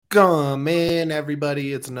Welcome in,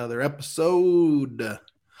 everybody. It's another episode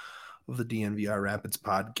of the DNVR Rapids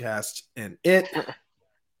podcast, and it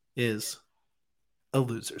is a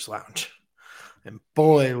loser's lounge. And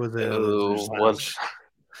boy, was it a loser's lounge.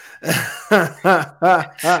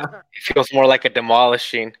 It feels more like a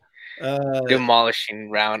demolishing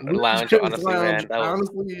lounge. Honestly, man.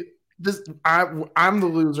 Honestly, I'm the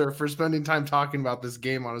loser for spending time talking about this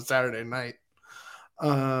game on a Saturday night.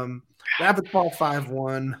 Rapids fall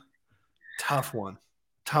 5-1. Tough one.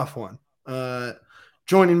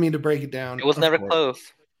 Joining me to break it down. It was never close.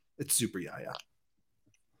 It's Super Yaya.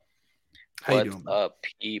 How you doing? What's up,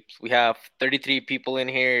 peeps? We have 33 people in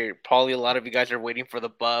here. Probably a lot of you guys are waiting for the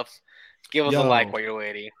buffs. Give us a like while you're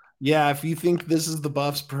waiting. Yeah, if you think this is the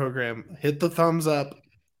Buffs program, hit the thumbs up.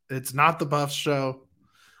 It's not the Buffs show,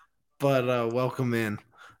 but welcome in.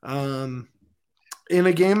 In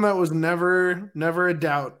a game that was never a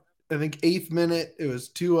doubt. I think 8th minute, it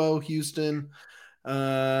was 2-0 Houston.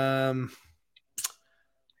 I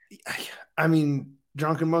mean,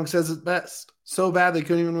 Drunken Monk says it best. So bad they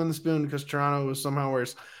couldn't even win the spoon because Toronto was somehow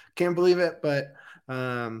worse. Can't believe it, but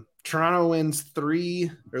Toronto loses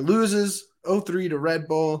 0-3 to Red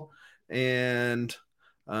Bull, and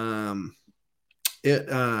man,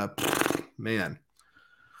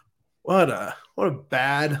 what a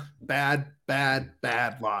bad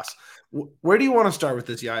loss. Where do you want to start with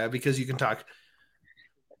this, Yaya? Because you can talk.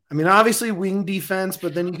 I mean, obviously wing defense,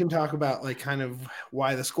 but then you can talk about like kind of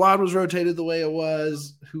why the squad was rotated the way it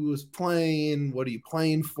was, who was playing, what are you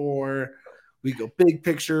playing for? We go big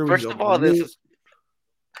picture. First of all, this is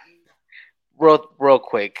real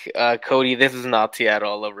quick. Cody, this is not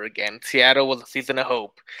Seattle all over again. Seattle was a season of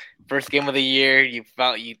hope. First game of the year, you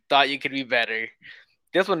thought you could be better.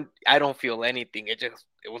 This one, I don't feel anything. It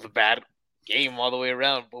was a bad game all the way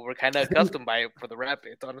around, but we're kind of accustomed by it for the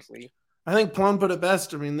Rapids, honestly. I think Plum put it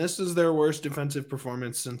best. I mean, this is their worst defensive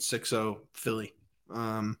performance since 6-0 Philly.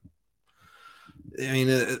 I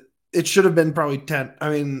mean, it should have been probably 10. I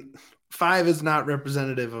mean, 5 is not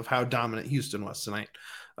representative of how dominant Houston was tonight.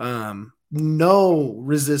 No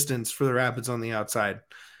resistance for the Rapids on the outside.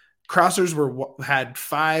 Crossers had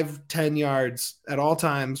 5-10 yards at all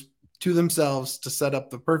times to themselves to set up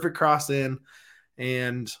the perfect cross in,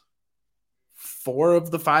 and 4 of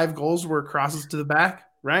the 5 goals were crosses to the back,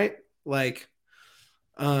 right? Like,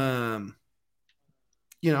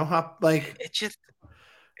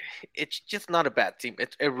 it's just not a bad team.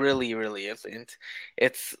 It really isn't.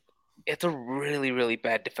 It's a really, really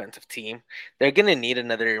bad defensive team. They're gonna need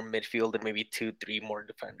another midfield and maybe 2-3 more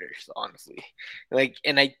defenders, honestly.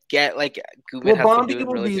 And I get Gutman has been doing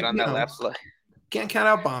really good on that left side. Can't count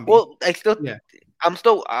out Bombi. Well, I'm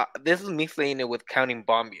still. This is me saying it with counting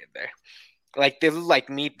Bombi in there. This is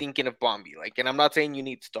me thinking of Bombi. And I'm not saying you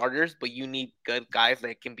need starters, but you need good guys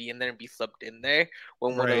that can be in there and be subbed in there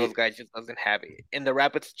when one of those guys just doesn't have it. And the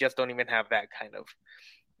Rapids just don't even have that kind of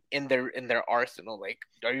in their arsenal.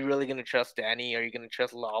 Are you really gonna trust Danny? Are you gonna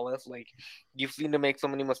trust Lawless? You've seen them make so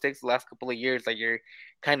many mistakes the last couple of years. You're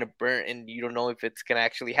kind of burnt and you don't know if it's gonna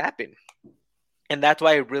actually happen. And that's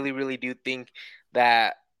why I really, really do think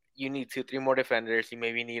that you need 2-3 more defenders. You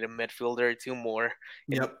maybe need a midfielder or 2 more.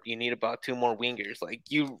 Yep. You need about 2 more wingers.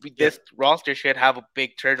 This roster should have a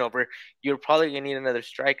big turnover. You're probably gonna need another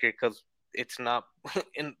striker because it's not,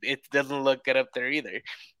 and it doesn't look good up there either.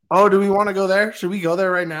 Oh, do we want to go there? Should we go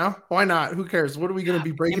there right now? Why not? Who cares? What are we going to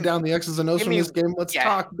be breaking down the X's and O's from this game? Let's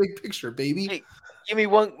talk big picture, baby. Hey, give me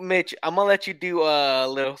one, Mitch. I'm gonna let you do a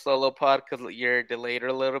little solo pod because you're delayed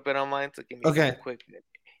a little bit on mine. So give me a quick.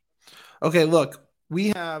 Okay, look. We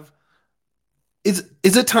have is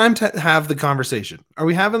it time to have the conversation? Are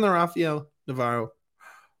we having the Rafa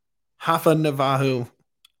Navajo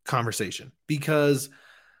conversation? Because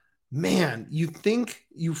man, you think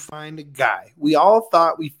you find a guy. We all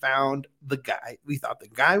thought we found the guy. We thought the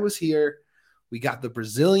guy was here. We got the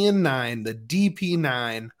Brazilian 9, the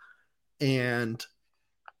DP9, and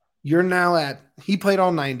you're now he played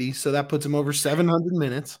all 90, so that puts him over 700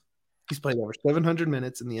 minutes. He's played over 700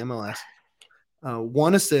 minutes in the MLS.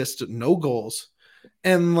 1 assist, no goals.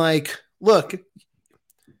 And look,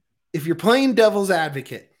 if you're playing devil's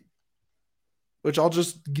advocate, which I'll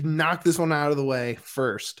just knock this one out of the way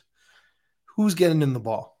first, who's getting in the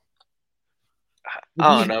ball?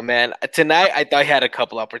 I don't know, man. Tonight, I thought he had a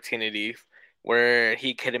couple opportunities where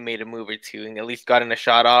he could have made a move or two and at least gotten a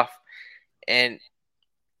shot off. And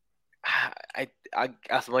I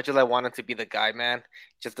as much as I wanted to be the guy, man, it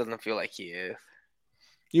just doesn't feel like he is.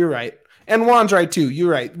 You're right. And Juan's right, too. You're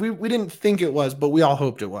right. We didn't think it was, but we all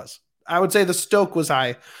hoped it was. I would say the stoke was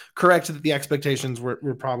high. Correct that the expectations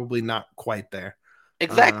were probably not quite there.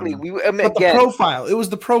 Exactly. I mean, But the again, profile, it was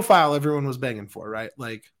the profile everyone was begging for, right?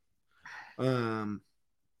 Like, um,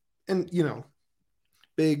 and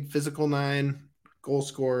big physical nine, goal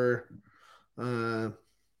scorer. Uh,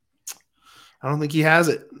 I don't think he has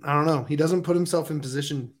it. I don't know. He doesn't put himself in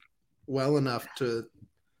position well enough to,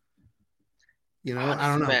 I don't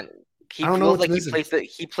honestly, know. man, he I don't know feels what's like missing.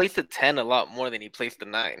 he plays the 10 a lot more than he plays the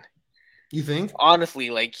 9. You think? Honestly,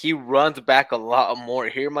 like he runs back a lot more.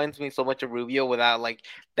 He reminds me so much of Rubio without like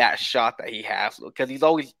that shot that he has because he's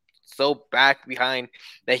always so back behind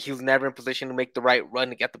that he's never in position to make the right run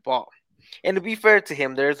to get the ball. And to be fair to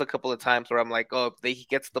him, there's a couple of times where I'm like, oh, if he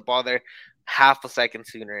gets the ball there half a second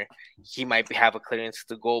sooner, he might have a clearance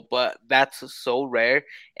to goal. But that's so rare,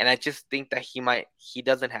 and I just think that he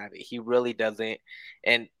doesn't have it. He really doesn't,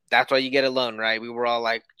 and that's why you get a loan, right? We were all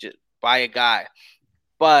like, just buy a guy,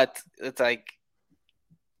 but it's like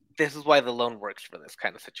this is why the loan works for this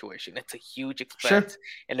kind of situation. It's a huge Sure. expense,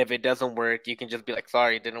 and if it doesn't work, you can just be like,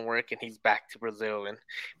 "Sorry, it didn't work," and he's back to Brazil.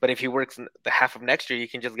 But if he works in the half of next year, you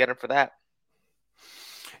can just get him for that.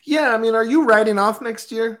 Yeah, I mean, are you writing off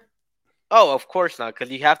next year? Oh, of course not, because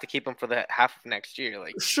you have to keep him for the half of next year.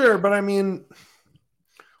 Like, Sure, but I mean,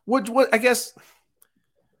 what I guess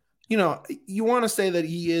you want to say that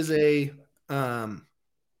he is um,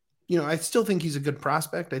 I still think he's a good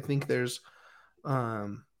prospect. I think there's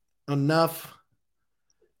enough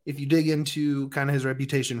if you dig into kind of his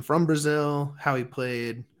reputation from Brazil, how he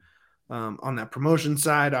played on that promotion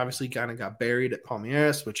side. Obviously, kind of got buried at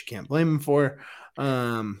Palmeiras, which you can't blame him for.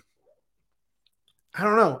 I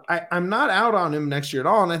don't know. I'm not out on him next year at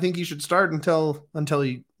all, and I think he should start until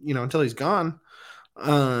he's gone.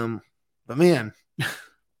 But man,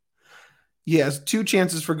 he has 2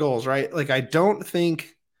 chances for goals, right? Like I don't see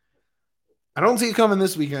it coming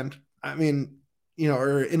this weekend. I mean,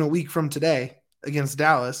 or in a week from today against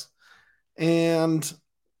Dallas and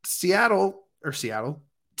Seattle,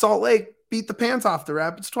 Salt Lake beat the pants off the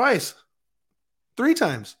Rapids twice, 3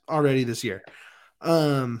 times already this year.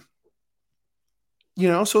 So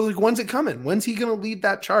like, when's it coming? When's he going to lead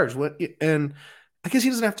that charge? And I guess he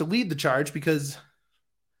doesn't have to lead the charge because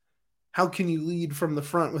how can you lead from the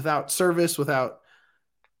front without service, without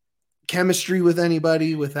chemistry with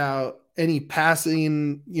anybody, without any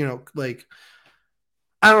passing, like,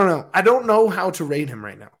 I don't know. I don't know how to rate him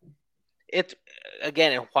right now. it's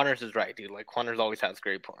again, and Juaners is right, dude. Like Juaners always has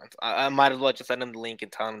great points. I might as well just send him the link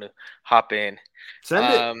and tell him to hop in. Send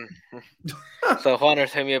it. So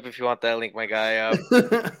Juaners, hit me up if you want that link, my guy.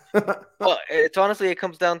 Well, it's honestly it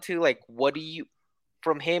comes down to like, what do you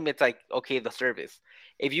from him? It's like okay, the service.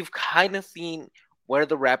 If you've kind of seen how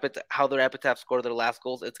the Rapids have scored their last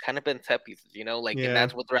goals, it's kind of been set pieces, like, and Yeah.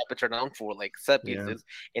 that's what the Rapids are known for, like set Yeah. pieces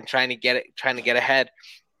and trying to get ahead.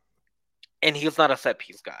 And he's not a set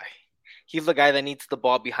piece guy. He's the guy that needs the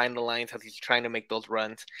ball behind the lines as he's trying to make those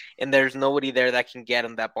runs, and there's nobody there that can get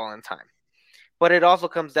him that ball in time. But it also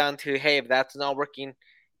comes down to, hey, if that's not working,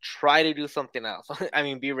 try to do something else. I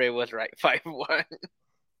mean, B-Ray was right, 5-1.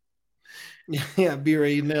 Yeah,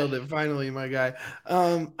 B-Ray, you nailed it finally, my guy.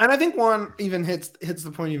 And I think Juan even hits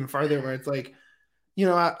the point even farther where it's like,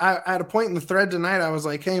 I at a point in the thread tonight, I was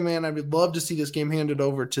like, hey man, I would love to see this game handed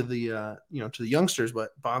over to the to the youngsters, but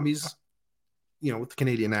Bombi's with the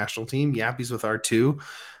Canadian national team, Yappy's with R2.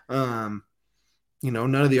 None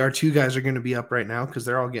of the R2 guys are going to be up right now because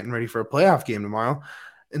they're all getting ready for a playoff game tomorrow.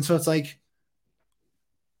 And so it's like,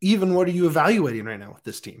 even what are you evaluating right now with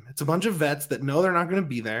this team? It's a bunch of vets that know they're not going to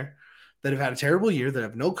be there, that have had a terrible year, that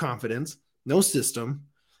have no confidence, no system.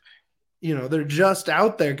 They're just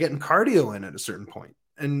out there getting cardio in at a certain point.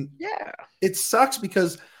 And yeah, it sucks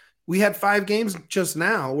because we had 5 games just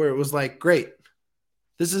now where it was like, great,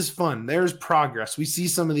 this is fun. There's progress. We see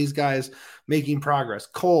some of these guys making progress.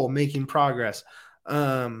 Cole making progress.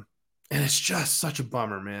 And it's just such a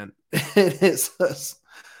bummer, man. It is just,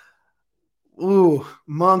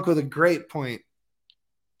 Monk with a great point.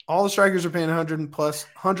 All the strikers are paying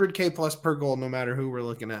 100K plus per goal, no matter who we're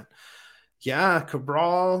looking at. Yeah,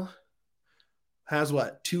 Cabral has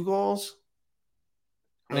what, 2 goals?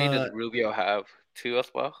 How many does Rubio have? 2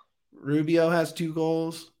 as well? Rubio has 2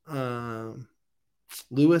 goals.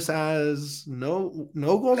 Lewis has no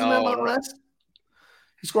goals in that MLS.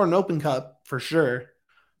 He scored an Open Cup for sure,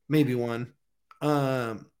 maybe one. He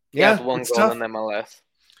has 1 it's goal tough. in MLS.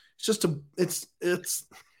 It's just it's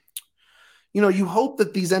you hope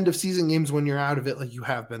that these end of season games, when you're out of it, like you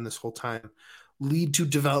have been this whole time, lead to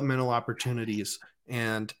developmental opportunities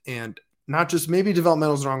and not just, maybe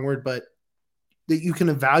developmental is the wrong word, but that you can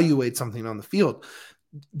evaluate something on the field.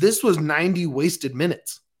 This was 90 wasted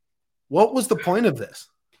minutes. What was the point of this?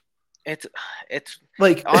 It's it's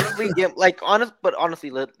Like, honestly, yeah, like honestly,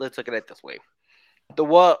 let's look at it this way. The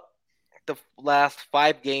what the last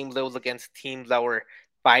 5 games that was against teams that were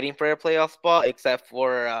fighting for a playoff spot, except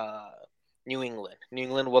for New England. New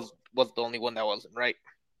England was the only one that wasn't, right.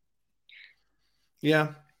 yeah.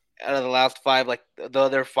 Out of the last 5, like the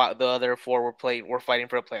other 4 were fighting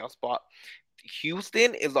for a playoff spot.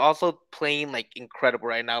 Houston is also playing like incredible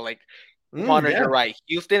right now. Like Juaner, Yeah, you're right.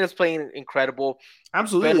 Houston is playing incredible. Ben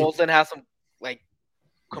absolutely. Olsen has some like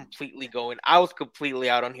completely going. I was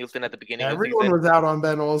completely out on Houston at the beginning of the Everyone season. was out on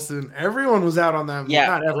Ben Olsen. Everyone was out on them.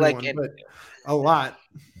 Yeah, Not like everyone, but a lot.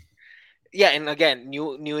 yeah, and again,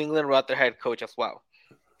 New England without their head coach as well.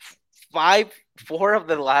 Five, 5 of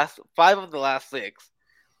the last 6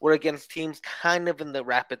 were against teams kind of in the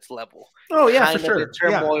Rapids level, Oh yeah, for kind of in sure.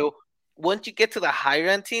 Yeah, turmoil. Once you get to the higher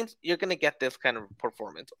end teams, you're gonna get this kind of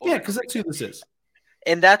performance yeah, over and because over that's who again. this is.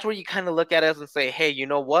 And that's where you kind of look at us and say, hey, you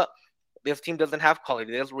know what? This team doesn't have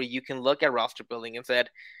quality. That's where you can look at roster building and said,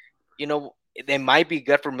 you know, they might be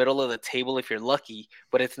good for middle of the table if you're lucky,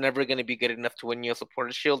 but it's never going to be good enough to win you a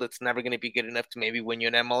supporter shield. It's never going to be good enough to maybe win you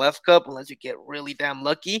an MLS Cup unless you get really damn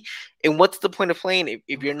lucky. And what's the point of playing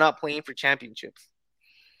if you're not playing for championships?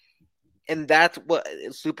 And that's what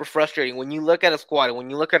is super frustrating when you look at a squad and when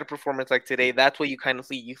you look at a performance like today. That's what you kind of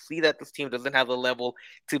see. You see that this team doesn't have the level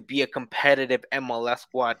to be a competitive MLS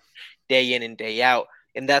squad day in and day out,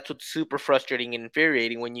 and that's what's super frustrating and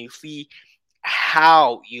infuriating when you see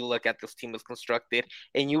how you look at this team is constructed,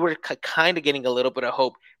 and you were kind of getting a little bit of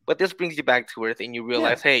hope, but this brings you back to earth, and you Yeah.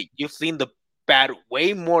 realize, hey, you've seen the bad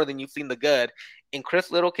way more than you've seen the good, and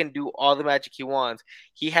Chris Little can do all the magic he wants.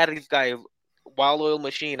 He had these guys wild oil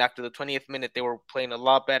machine after the 20th minute. They were playing a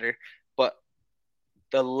lot better, but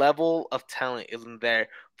the level of talent isn't there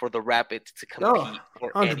for the Rapids to Oh, compete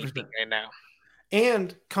for 100%. anything right now.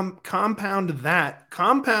 And compound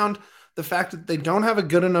the fact that they don't have a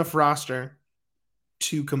good enough roster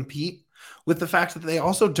to compete with the fact that they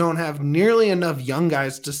also don't have nearly enough young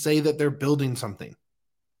guys to say that they're building something,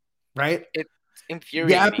 right? It's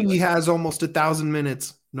infuriating. Yappy has almost 1,000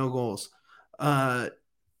 minutes, no goals.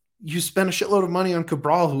 You spend a shitload of money on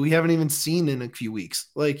Cabral, who we haven't even seen in a few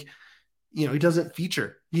weeks. Like, he doesn't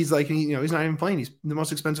feature. He's like, he's not even playing. He's the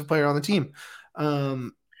most expensive player on the team.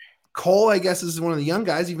 Cole, I guess, is one of the young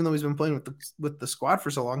guys, even though he's been playing with the squad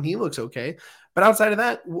for so long. He looks okay. But outside of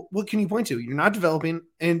that, what can you point to? You're not developing,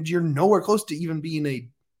 and you're nowhere close to even being a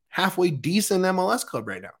halfway decent MLS club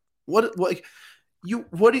right now. Why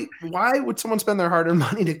would someone spend their hard-earned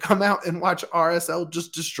money to come out and watch RSL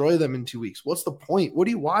just destroy them in 2 weeks? What's the point? What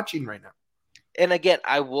are you watching right now? And again,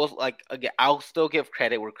 I'll still give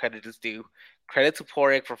credit where credit is due. Credit to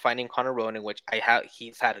Porek for finding Connor Ronan, which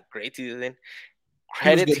he's had a great season. He was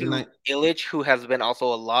Credit good to tonight. Illich, who has been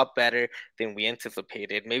also a lot better than we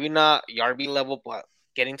anticipated. Maybe not Yarby level, but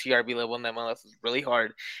getting to Yarby level in MLS is really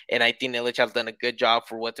hard. And I think Illich has done a good job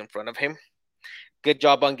for what's in front of him. Good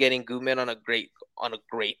job on getting Gutman on a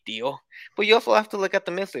great deal. But you also have to look at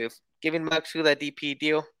the misses. Giving Maxu that DP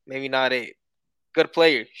deal, maybe not a good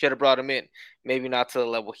player. Should have brought him in. Maybe not to the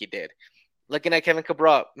level he did. Looking at Kevin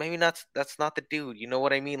Cabral, maybe not. That's not the dude. You know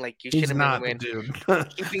what I mean? Like you He's shouldn't bring not him the in. dude.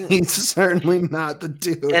 Keeping He's certainly not the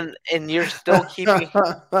dude. and you're still keeping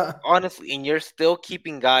honestly, and you're still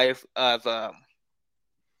keeping guys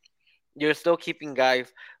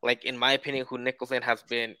like, in my opinion, who Nicholson has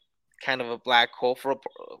been kind of a black hole for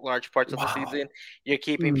large parts of the Wow. season. You're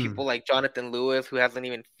keeping people like Jonathan Lewis, who hasn't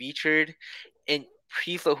even featured, and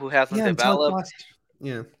Priso, who hasn't Yeah, until like developed. last.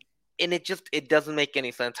 Yeah. And it doesn't make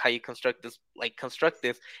any sense how you construct this.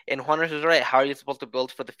 And Juanes is right. How are you supposed to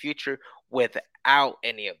build for the future without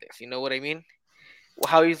any of this? You know what I mean?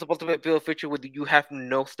 How are you supposed to build a future with you have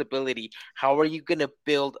no stability? How are you gonna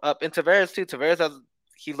build up? And Tavares too.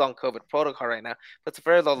 He's on COVID protocol right now, but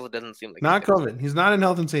Tavares also doesn't seem like he's Not gonna. COVID. He's not in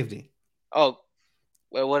health and safety. Oh,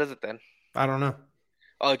 well, what is it then? I don't know.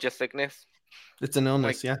 Oh, just sickness. It's an Like,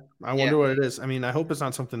 illness. Yeah. I yeah, wonder what it is. I mean, I hope it's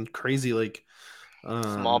not something crazy like um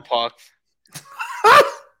smallpox,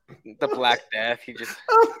 the Black Death. He just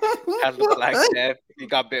has the Black Death. He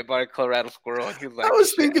got bit by a Colorado squirrel, and he was I like, was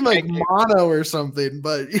 "Shit, thinking I like can't." mono or something,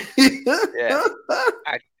 but Yeah,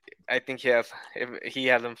 I think he has. If he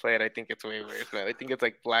hasn't played, I think it's way worse, man. I think it's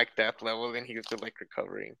like Black Death level, and he's just like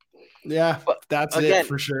recovering. yeah, But that's it again,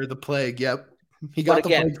 for sure. The plague. Yep. He but got the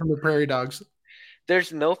again, plague from the prairie dogs.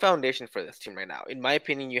 there's no foundation for this team right now. In my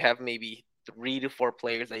opinion, you have maybe 3 to 4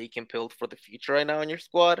 players that you can build for the future right now on your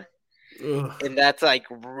squad. Ugh, And that's like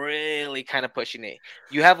really kind of pushing it.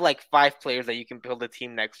 You have like 5 players that you can build a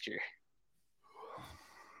team next year.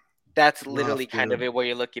 That's literally rough, kind of dude. it what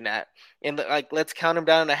you're looking at. And like let's count them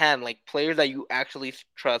down in a hand, like players that you actually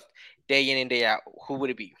trust day in and day out, who would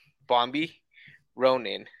it be? Bombi,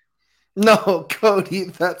 Ronan. No, Cody,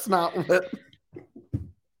 that's not what.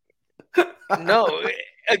 No,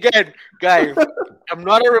 again, guys, I'm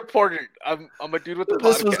not a reporter. I'm a dude with the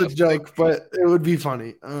This was a podcast. Like, joke, but it would be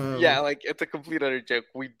funny. yeah, like it's a complete utter joke.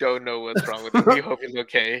 We don't know what's wrong with him. We hope he's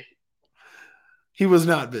okay. He was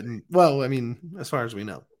not bitten. Well, I mean, as far as we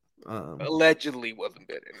know. Allegedly wasn't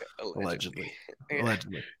bitten. Allegedly. Yeah.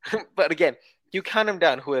 Allegedly. But again, you count him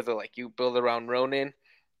down. Who is it? Like you build around Ronan.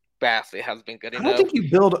 Bassett has been good I don't enough. think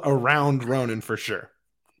you build around Ronan for sure.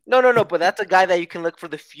 No. But that's a guy that you can look for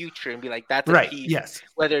the future and be like, that's a Right. piece. Yes.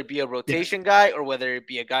 Whether it be a rotation guy or whether it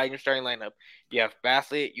be a guy in your starting lineup. You have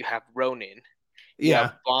Bassett. You have Ronan. You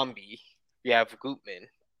have Bombi. You have Gutman.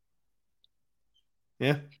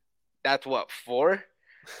 Yeah. That's what, 4?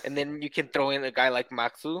 And then you can throw in a guy like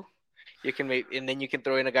Maxu. And then you can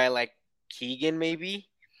throw in a guy like Keegan maybe.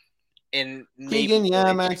 And Keegan, yeah,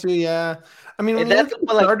 Maxu, yeah. I mean, when you look at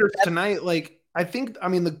the starters tonight, like I think,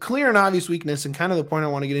 the clear and obvious weakness and kind of the point I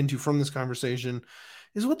want to get into from this conversation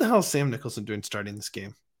is what the hell is Sam Nicholson doing starting this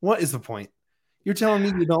game? What is the point? You're telling me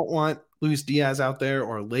you don't want Luis Diaz out there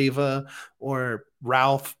or Leyva or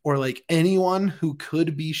Ralph or like anyone who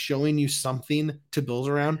could be showing you something to build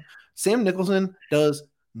around? Sam Nicholson does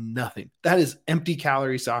nothing. That is empty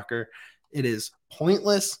calorie soccer. It is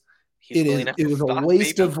pointless. It was a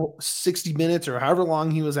waste of 60 minutes or however long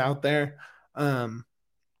he was out there. And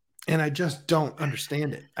I just don't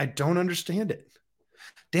understand it. I don't understand it.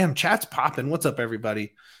 Damn, chat's popping. What's up,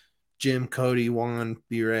 everybody? Jim, Cody, Juan,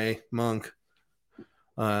 B-Ray, Monk,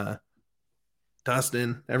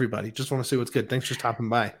 Dustin, everybody. Just want to say what's good. Thanks for stopping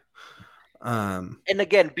by. And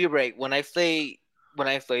again, B-Ray, when I say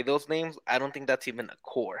those names, I don't think that's even a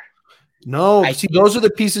core. No, those are the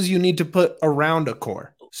pieces you need to put around a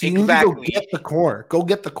core. So you need to go get the core. Go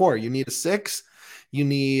get the core. You need a 6, you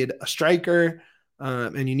need a striker,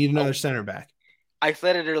 and you need another center back. I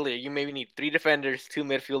said it earlier. You maybe need 3 defenders, 2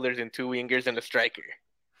 midfielders, and 2 wingers, and a striker.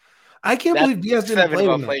 I can't believe Diaz didn't play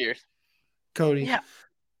tonight. Players. Cody. Yeah.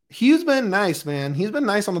 He's been nice, man. He's been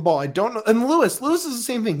nice on the ball. I don't know. And Lewis is the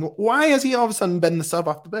same thing. Why has he all of a sudden been the sub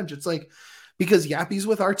off the bench? It's like because Yappy's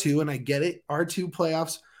with R2, and I get it. R2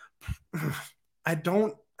 playoffs.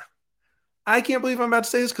 I can't believe I'm about to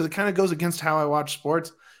say this because it kind of goes against how I watch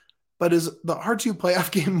sports. But is the R2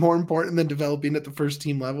 playoff game more important than developing at the first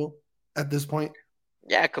team level at this point?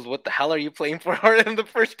 Yeah, because what the hell are you playing for harder than the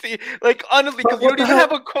first team? Like, honestly, because you don't even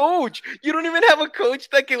have a coach. You don't even have a coach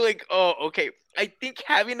that can, like, oh, okay. I think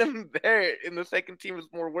having him there in the second team is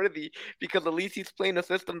more worthy because at least he's playing a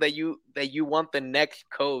system that you want the next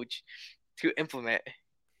coach to implement.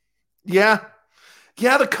 Yeah.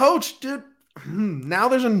 Yeah, the coach, dude. Now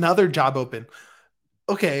there's another job open.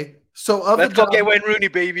 Okay, so let's go get Wayne Rooney,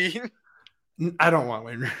 baby. I don't want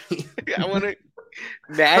Wayne Rooney. I want to.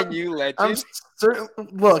 Man, you legend.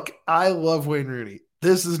 Look, I love Wayne Rooney.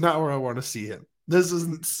 This is not where I want to see him. This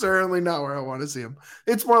is certainly not where I want to see him.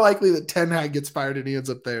 It's more likely that Ten Hag gets fired and he ends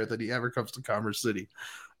up there than he ever comes to Commerce City.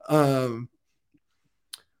 Look,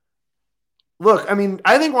 I mean,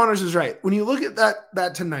 I think Wanders is right. When you look at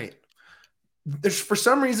that tonight, there's for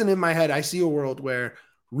some reason in my head, I see a world where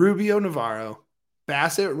Rubio, Navarro,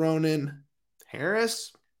 Bassett, Ronan,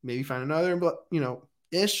 Harris, maybe find another, but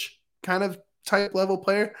ish kind of type level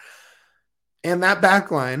player. And that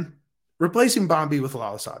back line, replacing Bombi with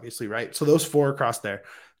Lawless, obviously, right? So those 4 across there.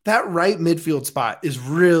 That right midfield spot is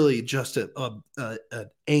really just an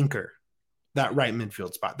anchor. That right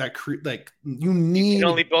midfield spot. You need. You can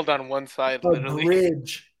only build on one side, literally.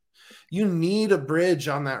 Bridge. You need a bridge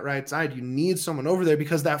on that right side. You need someone over there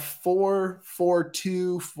because that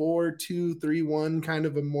 4-4-2, 4-2-3-1 kind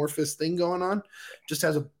of amorphous thing going on just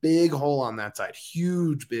has a big hole on that side.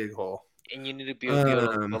 Huge, big hole. And you need to be able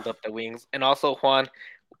to build up the wings. And also, Juan,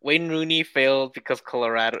 Wayne Rooney failed because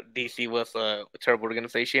Colorado DC was a terrible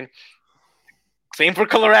organization. Same for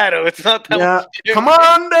Colorado. It's not that much. Come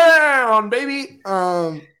on down, baby.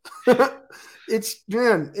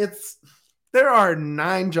 There are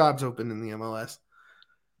 9 jobs open in the MLS.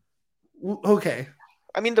 Okay.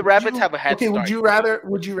 I mean, the Rapids have a head start. Okay, would you rather?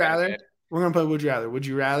 We're going to play Would You Rather. Would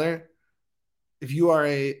you rather, if you are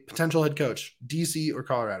a potential head coach, DC or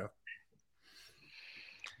Colorado?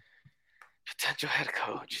 Potential head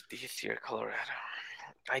coach, DC or Colorado.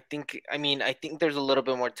 I think there's a little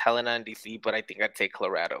bit more talent on DC, but I think I'd take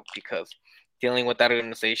Colorado because dealing with that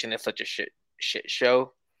organization is such a shit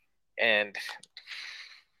show. And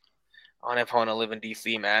I don't know if I want to live in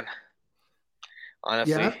DC, man.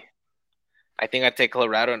 Honestly, yeah. I think I'd take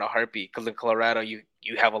Colorado in a heartbeat because in Colorado, you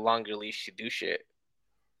have a longer leash to do shit.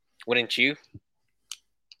 Wouldn't you?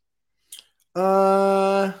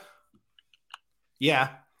 Yeah.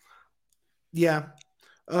 Yeah.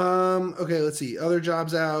 Okay, let's see. Other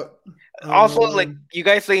jobs out. Also, like Um, you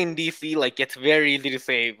guys say in DC, like it's very easy to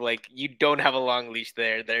save. Like you don't have a long leash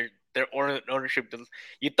there. Their ownership does.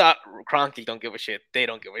 You thought Kroenke don't give a shit. They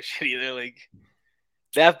don't give a shit either. Like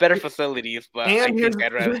they have better facilities, but I and think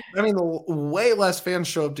I'd rather. I mean, way less fans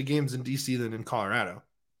show up to games in DC than in Colorado,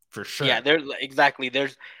 for Yeah, sure. there's exactly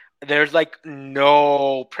there's like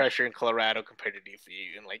no pressure in Colorado compared to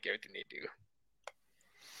DC and like everything they do.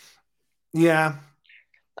 Yeah,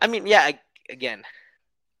 I mean, yeah, again,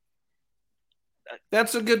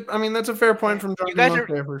 that's a good. I mean, that's a fair point yeah, from John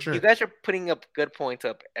Montoya for you sure. guys are putting up good points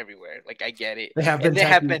up everywhere. Like I get it, They have and they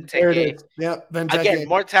have Benteke. There it Benteke. is. Yep, Again, Benteke,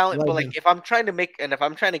 more talent, but like legend. if I'm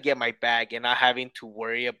trying to get my bag and not having to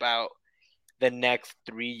worry about the next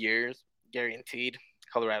 3 years guaranteed,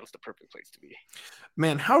 Colorado's the perfect place to be.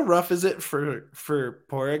 Man, how rough is it for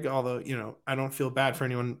Porig? Although I don't feel bad for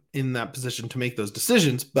anyone in that position to make those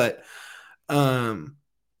decisions, but um,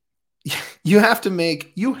 you have to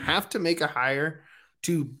make a hire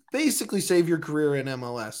to basically save your career in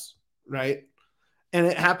MLS, right? And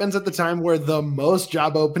it happens at the time where the most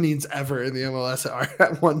job openings ever in the MLS are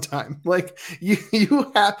at one time. Like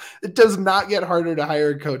you have, it does not get harder to hire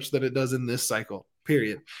a coach than it does in this cycle.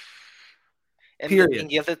 Period. And the Period.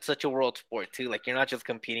 thing is, it's such a world sport too. Like you're not just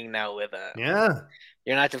competing now with Yeah.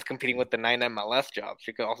 you're not just competing with the 9 MLS jobs.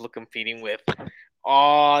 You're also competing with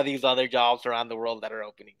all these other jobs around the world that are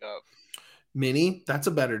opening up. Mini, that's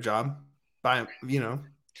a better job. By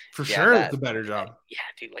for Yeah, sure it's a better job. yeah,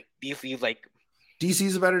 dude. Like DC's like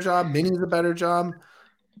DC's a better job. Mini's a better job.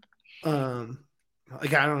 Um,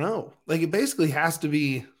 like I don't know. Like it basically has to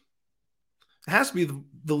be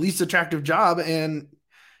the least attractive job, and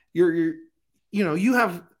you're you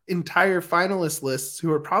have entire finalist lists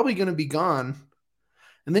who are probably going to be gone,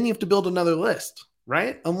 and then you have to build another list,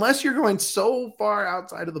 right? Unless you're going so far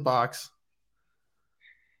outside of the box.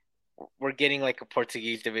 we're getting like a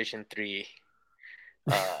Portuguese Division 3,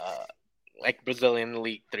 uh, like Brazilian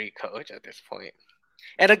League 3 coach at this point.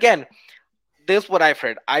 And again, this is what I've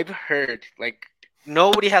heard. I've heard like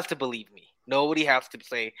nobody has to believe me. Nobody has to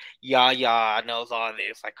say Yaya knows all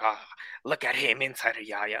this. Like, look at him, insider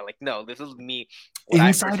Yaya. Like, no, this is me. What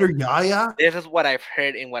I've heard Insider Yaya. this is what I've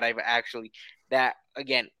heard and what I've actually that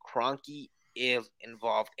again, Kroenke is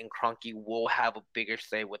involved and Kroenke will have a bigger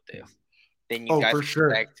say with this than you Oh, guys for sure.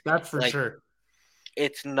 expect. That's for Like, sure.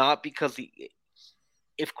 it's not because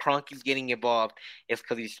if Kroenke's getting involved, it's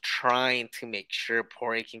because he's trying to make sure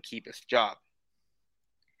Poirier can keep his job.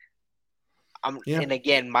 Yeah. And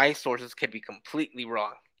again, my sources could be completely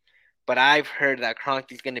wrong, but I've heard that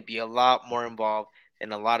Kroenke's going to be a lot more involved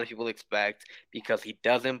than a lot of people expect because he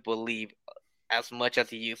doesn't believe as much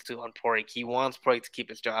as he used to on Poirier. He wants Poirier to keep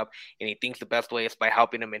his job, and he thinks the best way is by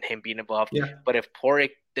helping him and him being involved. Yeah. But if Poirier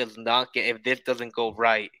if this doesn't go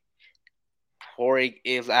right, Poirier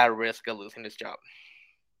is at risk of losing his job.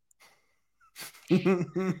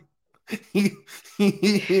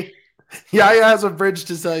 Yaya has a bridge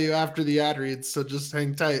to sell you after the ad reads, so just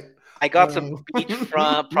hang tight. I got some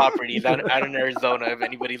beachfront properties out in Arizona if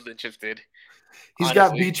anybody's interested. He's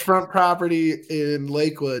got Honestly. beachfront property in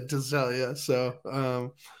Lakewood to sell you.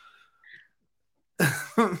 So,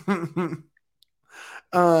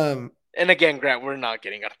 And again, Grant, we're not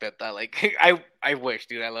getting Arteta. Like I wish,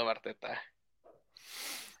 dude. I love Arteta.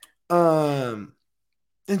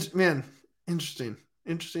 Man, interesting.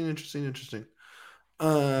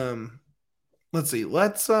 Let's see.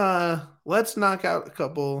 Let's knock out a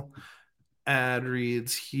couple ad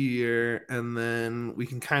reads here, and then we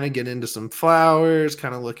can kind of get into some flowers,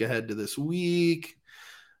 kind of look ahead to this week.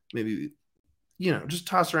 Maybe just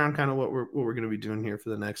toss around kind of what we're going to be doing here for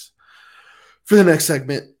the next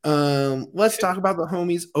segment. Let's talk about the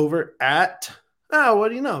homies over at what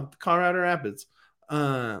do you know? Colorado Rapids.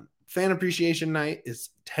 Fan appreciation night is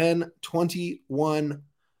 10/21.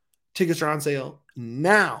 Tickets are on sale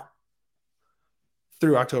now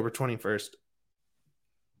through October 21st.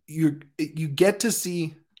 You get to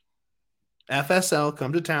see FSL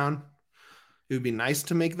come to town. It would be nice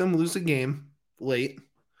to make them lose a game late.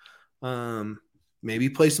 Maybe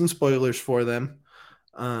play some spoilers for them.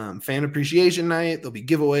 Fan appreciation night. There'll be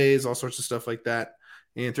giveaways, all sorts of stuff like that.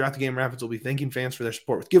 And throughout the game, Rapids will be thanking fans for their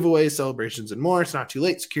support with giveaways, celebrations, and more. It's not too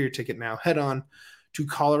late. Secure your ticket now. Head on to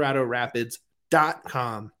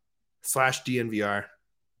coloradorapids.com/DNVR.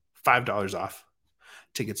 $5 off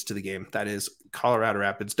tickets to the game. That is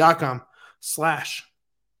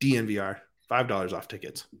coloradorapids.com/DNVR. $5 off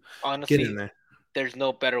tickets. Honestly, get in there. There's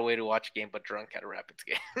no better way to watch a game but drunk at a Rapids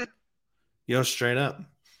game. Yo, straight up.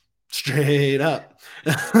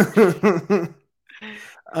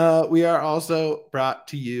 We are also brought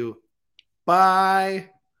to you by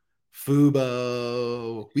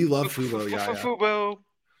Fubo. We love Fubo, Yaya. Fubo.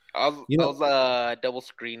 You I know, was double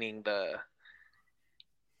screening the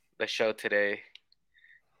show today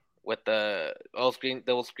with the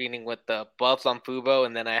double screening with the Buffs on Fubo,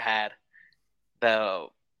 and then I had the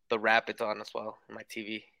the Rapids on as well on my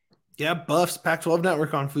TV. yeah, Buffs Pac-12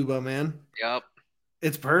 network on Fubo, man. Yep.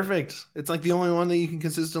 It's perfect. It's like the only one that you can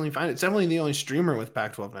consistently find. It's definitely the only streamer with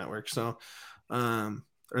Pac-12 network. So, or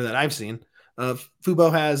that I've seen.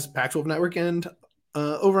 Fubo has Pac-12 network and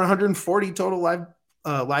over 140 total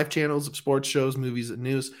live channels of sports shows, movies, and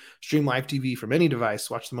news. Stream live TV from any device.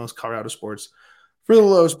 Watch the most Colorado sports for the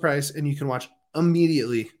lowest price, and you can watch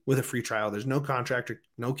immediately with a free trial. There's no contract or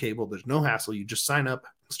no cable. There's no hassle. You just sign up,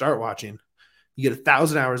 start watching. You get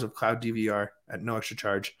 1,000 hours of cloud DVR at no extra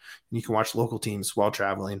charge, and you can watch local teams while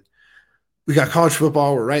traveling. We got college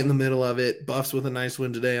football. We're right in the middle of it. Buffs with a nice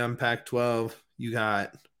win today on Pac-12. You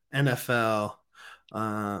got NFL.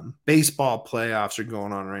 Baseball playoffs are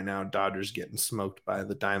going on right now. Dodgers getting smoked by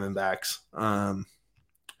the Diamondbacks.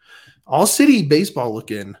 All city baseball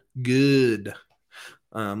looking good.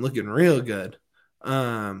 Looking real good.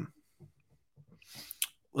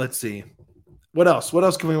 Let's see. What else? What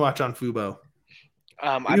else can we watch on Fubo?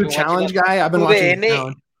 I've You a been watching challenge guy? I've been through the watching end. the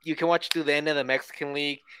challenge. You can watch through the end of the Mexican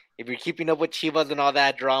League. If you're keeping up with Chivas and all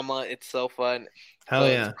that drama, it's so fun. Hell So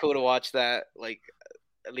it's yeah. cool to watch that. Like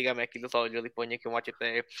Liga MX is always really fun. You can watch it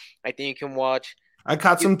there. I think you can watch. I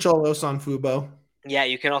caught some cholos on Fubo. Yeah,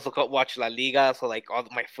 you can also watch La Liga. So like all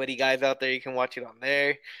my footy guys out there, you can watch it on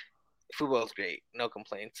there. Football's great. No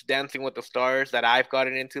complaints. Dancing with the Stars that I've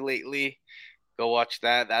gotten into lately. Go watch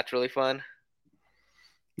that. That's really fun.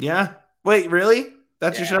 Yeah. Wait, really?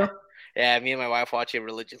 That's your Yeah. show? Yeah, me and my wife watch it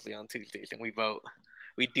religiously on Tuesdays and we vote.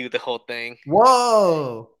 We do the whole thing.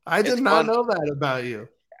 Whoa. I It's did not fun. know that about you.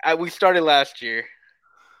 We started last year.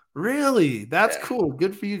 Really? That's Yeah. cool.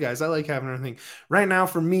 Good for you guys. I like having everything. Right now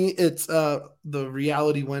for me it's the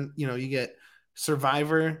reality when, you get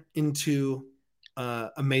Survivor into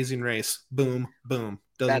Amazing Race. Boom, boom.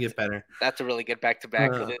 Doesn't That's get better. that's a really good back to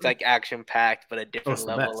back because Uh, it's like action packed, but a oh, different it's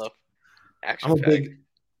the level best. of I'm action a packed.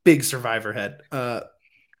 big Survivor head.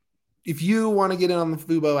 If you want to get in on the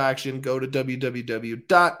Fubo action, go to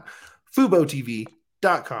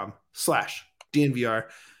www.fubotv.com/DNVR.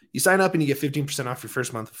 You sign up and you get 15% off your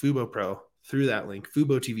first month of Fubo Pro through that link,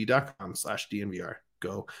 fubotv.com/DNVR.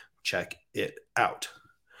 Go check it out.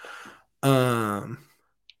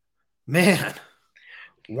 Man,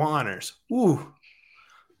 Wanners. Ooh,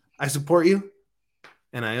 I support you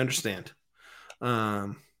and I understand.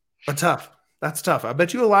 But tough. That's tough. I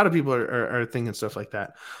bet you a lot of people are thinking stuff like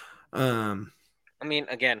that. I mean,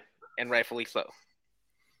 again, and rightfully so.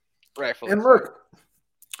 Rightfully And so. look,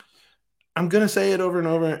 I'm going to say it over and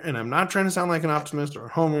over, and I'm not trying to sound like an optimist or a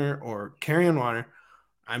homer or carrying water.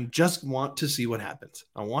 I just want to see what happens.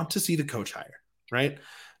 I want to see the coach hire, right?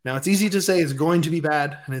 Now, it's easy to say it's going to be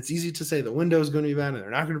bad, and it's easy to say the window is going to be bad, and they're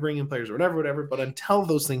not going to bring in players or whatever. But until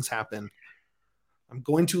those things happen, I'm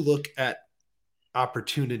going to look at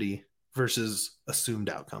opportunity versus assumed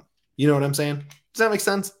outcome. You know what I'm saying? Does that make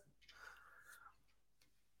sense?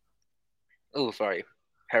 Oh, sorry,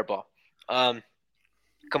 hairball.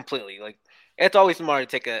 Completely. Like it's always smart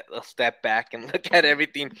to take a step back and look at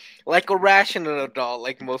everything like a rational adult,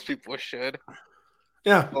 like most people should.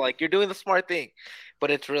 Yeah. So, like you're doing the smart thing, but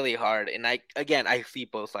it's really hard. And I see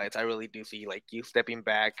both sides. I really do see like you stepping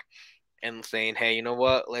back and saying, "Hey, you know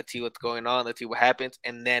what? Let's see what's going on. Let's see what happens,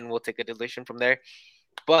 and then we'll take a decision from there."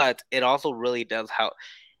 But it also really does how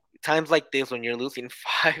times like this when you're losing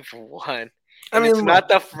 5-1 I and it's mean, not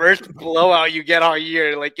look, the first blowout you get all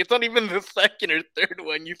year. Like it's not even the second or third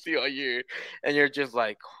one you see all year, and you're just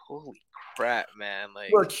like, "Holy crap, man!"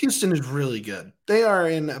 Like look, Houston is really good. They are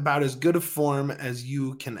in about as good a form as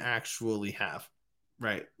you can actually have,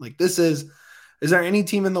 right? Like this is there any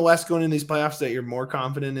team in the West going in these playoffs that you're more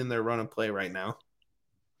confident in their run of play right now?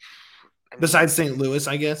 I mean, Besides St. Louis,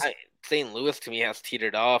 I guess. St. Louis to me has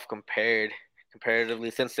teetered off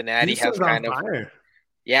comparatively. Cincinnati has Houston's on kind of fire.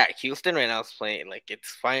 yeah. Houston right now is playing like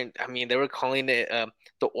it's fine. I mean, they were calling it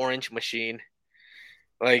the Orange Machine.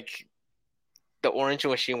 Like the Orange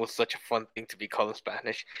Machine was such a fun thing to be called in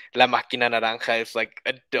Spanish. La Máquina Naranja is like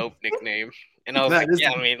a dope nickname. And I was That like, is,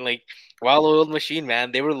 yeah, I mean, like, wild old machine,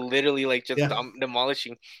 man. They were literally like just yeah.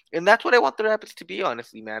 demolishing. And that's what I want the Rapids to be,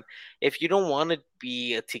 honestly, man. If you don't want to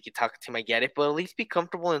be a tiki taka team, I get it, but at least be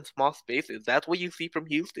comfortable in small spaces. That's what you see from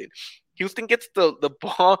Houston. Houston gets the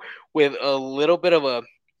ball with a little bit of a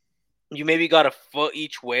you maybe got a foot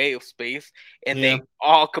each way of space, and Yeah. they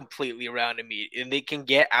all completely around me, and they can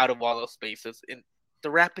get out of all those spaces. And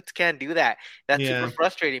the Rapids can't do that. That's super Yeah.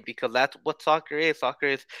 frustrating because that's what soccer is. Soccer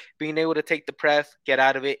is being able to take the press, get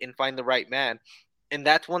out of it, and find the right man. And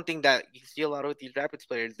that's one thing that you see a lot with these Rapids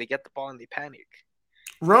players. They get the ball and they panic.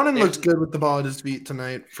 Ronan There's looks good with the ball at his feet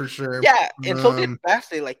tonight for sure. yeah, and so did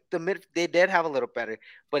Bassett. Like the mid, they did have a little better,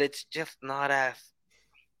 but it's not as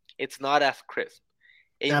crisp.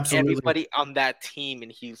 And Absolutely. everybody on that team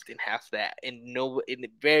in Houston has that, and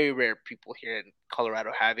very rare people here in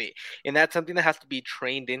Colorado have it, and that's something that has to be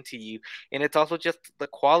trained into you. And it's also just the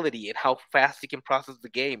quality and how fast you can process the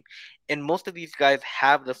game. And most of these guys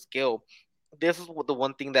have the skill. This is the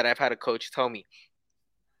one thing that I've had a coach tell me: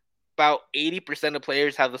 about 80% of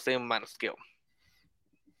players have the same amount of skill,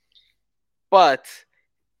 but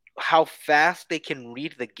how fast they can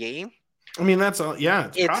read the game, I mean, that's all. Yeah,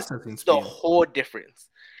 it's it's processing the speed. whole difference.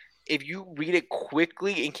 If you read it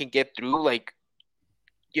quickly and can get through, like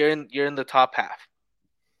you're in the top half.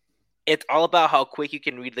 It's all about how quick you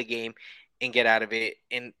can read the game and get out of it.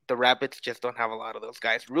 And the Rapids just don't have a lot of those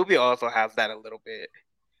guys. Rubio also has that a little bit.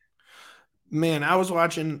 Man, I was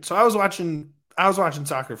watching. So I was watching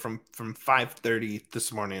soccer from 5:30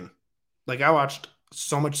 this morning. Like I watched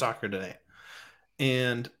so much soccer today.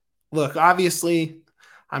 And look, obviously,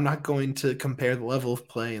 I'm not going to compare the level of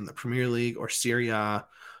play in the Premier League or Serie A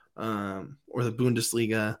or the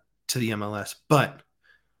Bundesliga to the MLS, but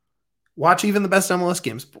watch even the best MLS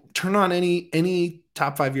games. Turn on any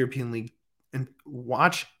top five European league and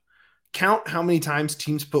watch. Count how many times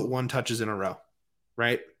teams put one touches in a row,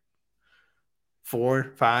 right?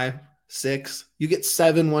 4, 5, 6. You get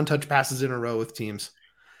 7 one-touch passes in a row with teams,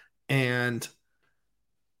 and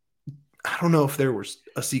I don't know if there was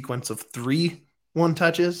a sequence of 3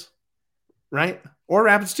 one-touches, right? Or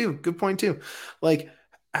Rapids too. Good point too. Like,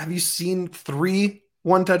 have you seen 3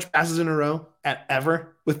 one-touch passes in a row at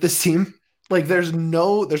ever with this team? Like, there's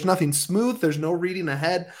nothing smooth. There's no reading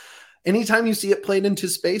ahead. Anytime you see it played into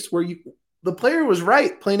space where the player was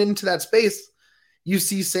right playing into that space, you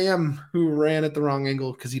see Sam who ran at the wrong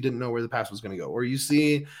angle because he didn't know where the pass was going to go, or you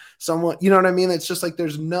see someone, you know what I mean? It's just like they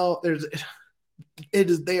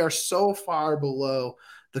are so far below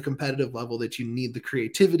the competitive level that you need the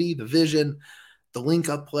creativity, the vision, the link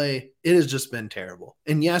up play. It has just been terrible.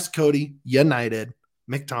 And yes, Cody, United,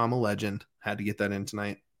 McTom, a legend, had to get that in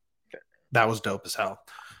tonight. That was dope as hell.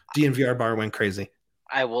 DNVR bar went crazy.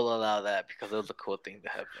 I will allow that because it was a cool thing to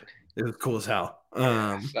happen. It was cool as hell.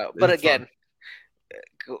 But again,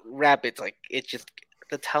 Rapids, like it's just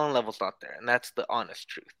the talent level's not there, and that's the honest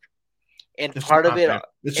truth. And it's part of it,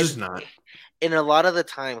 it's just not. And a lot of the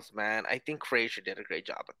times, man, I think Frazier did a great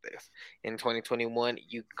job at this. In 2021,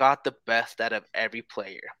 you got the best out of every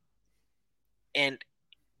player, and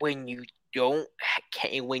when you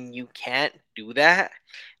can't do that,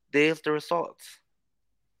 there's the results.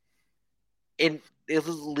 And this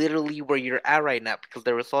is literally where you're at right now because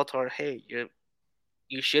the results are, hey,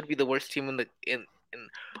 you should be the worst team in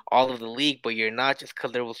all of the league, but you're not just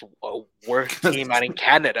because there was a worse team out in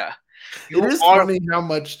Canada. It is funny how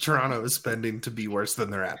much Toronto is spending to be worse than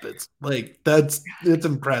the Rapids. Like it's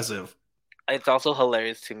impressive. It's also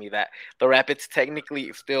hilarious to me that the Rapids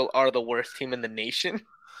technically still are the worst team in the nation.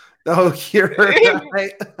 Oh, you're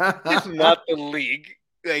right. It's not the league.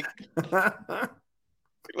 And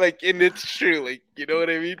it's true. Like, you know what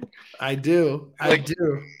I mean? I do. I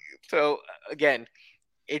do. So again,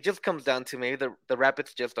 it just comes down to maybe the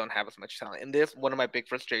Rapids just don't have as much talent. And this one of my big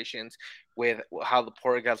frustrations with how the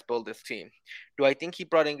Porg has built this team. Do I think he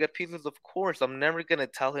brought in good pieces? Of course. I'm never going to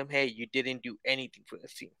tell him, hey, you didn't do anything for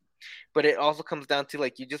this team. But it also comes down to,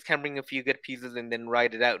 like, you just can't bring a few good pieces and then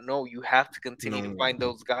write it out. No, you have to continue to find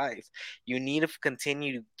those guys. You need to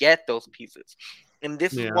continue to get those pieces. And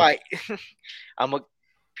this is why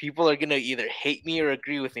people are going to either hate me or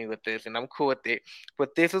agree with me with this, and I'm cool with it.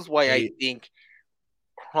 But this is why I think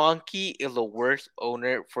Kroenke is a worse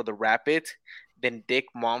owner for the Rapids than Dick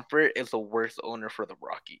Monfort is a worse owner for the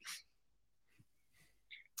Rockies.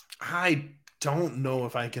 I don't know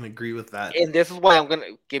if I can agree with that. And this is why I'm going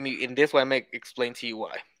to give you, in this way I'm going to explain to you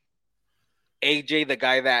why. AJ, the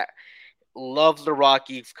guy that loves the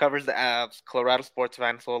Rockies, covers the Avs, Colorado sports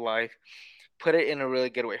fan his whole life, put it in a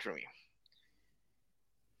really good way for me.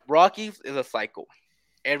 Rockies is a cycle.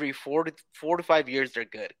 Every 4 to 5 years, they're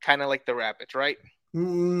good. Kind of like the Rapids, right?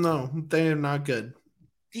 No, they're not good.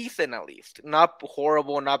 Decent, at least. Not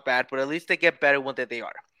horrible, not bad, but at least they get better when they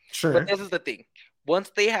are. Sure. But this is the thing.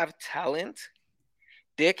 Once they have talent,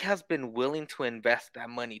 Dick has been willing to invest that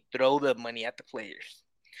money, throw the money at the players.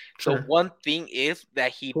 Sure. So one thing is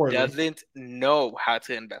that he doesn't know how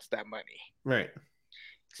to invest that money. Right.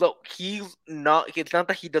 So it's not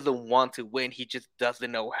that he doesn't want to win, he just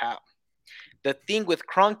doesn't know how. The thing with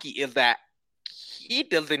Kroenke is that he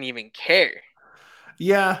doesn't even care.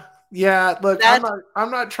 Yeah, yeah. Look, I'm That's not.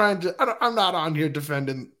 I'm not trying to. I'm not on here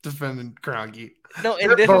defending Kroenke. no, and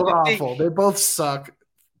They're this is both the thing. awful. They both suck.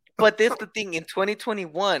 But this is the thing in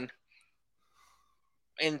 2021.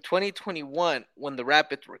 In 2021, when the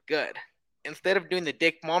Rapids were good, instead of doing the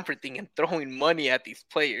Dick Monfort thing and throwing money at these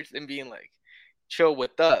players and being like, "Chill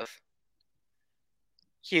with us,"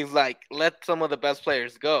 he's like, "Let some of the best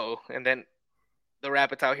players go," and then the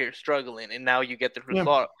Rapids out here struggling, and now you get the Yeah,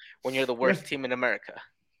 result when you're the yeah, worst team in America.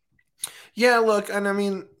 yeah. Look, and I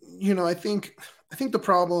mean, I think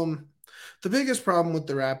the biggest problem with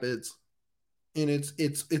the Rapids, and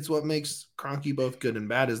it's what makes Kroenke both good and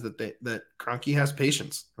bad, is that Kroenke has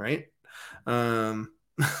patience, right? Um,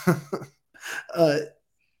 uh,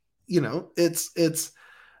 it's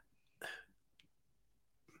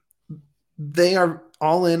they are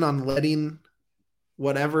all in on letting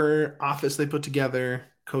whatever office they put together,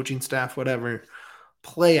 coaching staff, whatever,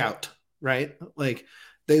 play out, right? Like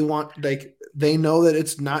they know that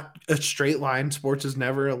it's not a straight line. Sports is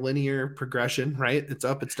never a linear progression, right? It's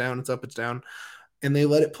up, it's down, it's up, it's down, and they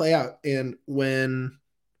let it play out. And when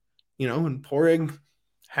Porig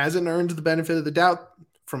hasn't earned the benefit of the doubt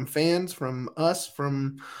from fans, from us,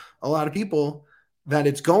 from a lot of people, that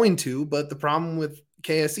it's going to. But the problem with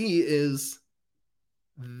KSE is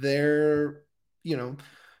they're,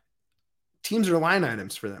 teams are line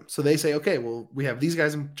items for them. So they say, okay, well, we have these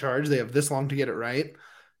guys in charge. They have this long to get it right.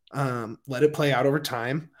 Let it play out over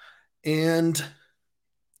time. And,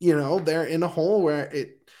 they're in a hole where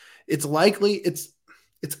it's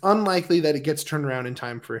unlikely that it gets turned around in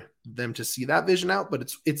time for them to see that vision out,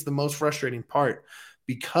 but it's the most frustrating part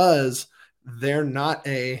because they're not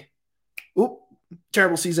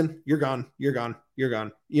terrible season, you're gone, you're gone, you're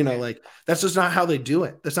gone. Like that's just not how they do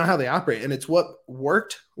it. That's not how they operate. And it's what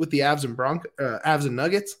worked with the Avs and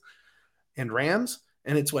Nuggets and Rams,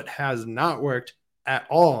 and it's what has not worked at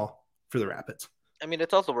all for the Rapids. I mean,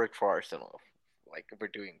 it's also worked for Arsenal. Like if we're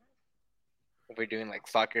doing like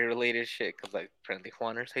soccer related shit, because like apparently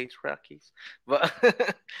Juaners hates Rockies, but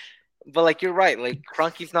but like you're right. Like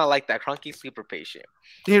Kroenke's not like that. Kroenke's super patient,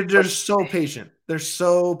 They're but so patient. They're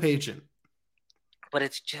so patient. but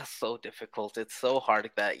it's just so difficult. It's so hard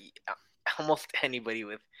that almost anybody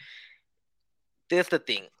with this the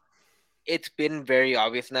thing. It's been very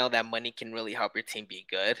obvious now that money can really help your team be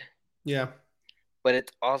good. Yeah. But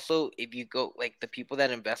it's also if you go like the people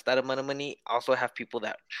that invest that amount of money also have people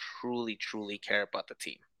that truly, truly care about the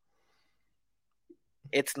team.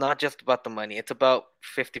 It's not just about the money. It's about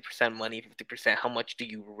 50% money, 50% how much do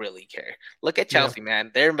you really care? Look at Yeah. Chelsea,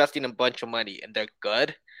 man. They're investing a bunch of money and they're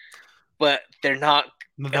good, but they're not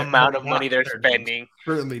the They're amount of money not. they're They're spending.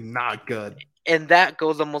 certainly not good. And that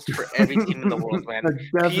goes almost for every team in the world, man.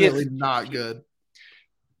 They're definitely not good.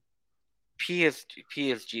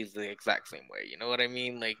 PSG is the exact same way. You know what I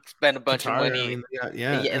mean? Like spend a bunch of Qatar, I money, mean,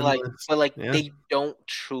 yeah, yeah, like but like yeah, they don't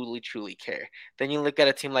truly, truly care. Then you look at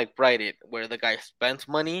a team like Brighton, where the guy spends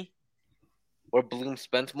money, or Bloom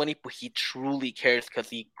spends money, but he truly cares because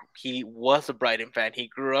he was a Brighton fan. He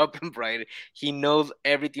grew up in Brighton. He knows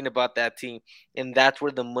everything about that team, and that's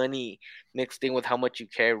where the money mixed in with how much you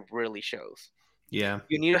care really shows. yeah,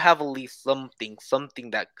 You need to have at least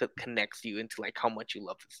something that connects you into like how much you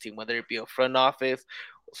love this team, whether it be a front office,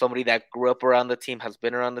 somebody that grew up around the team, has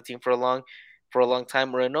been around the team for a long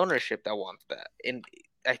time, or an ownership that wants that. And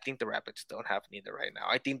I think the Rapids don't have neither right now.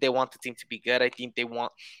 I think they want the team to be good. I think they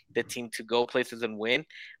want the team to go places and win,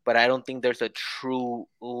 but I don't think there's a true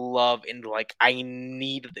love in like I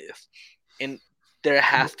need this. And there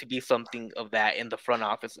has to be something of that in the front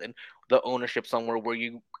office and the ownership somewhere where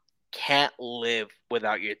you can't live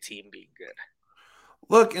without your team being good.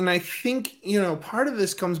 Look, and I think, part of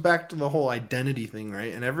this comes back to the whole identity thing,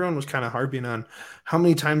 right? And everyone was kind of harping on how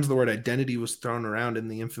many times the word identity was thrown around in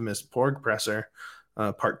the infamous Porg presser,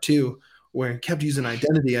 part 2, where it kept using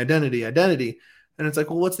identity, identity, identity. And it's like,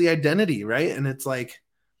 well, what's the identity, right? And it's like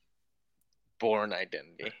Born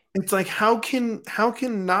identity. it's like how can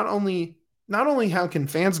not only how can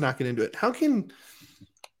fans not get into it, how can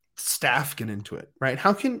staff get into it, right?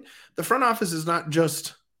 How can the front office is not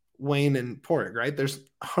just Wayne and Porig, right? There's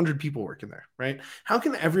 100 people working there, right? How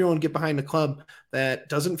can everyone get behind a club that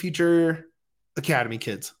doesn't feature academy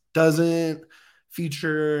kids, doesn't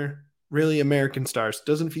feature really American stars,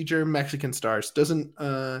 doesn't feature Mexican stars, doesn't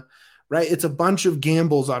right? It's a bunch of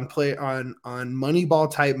gambles on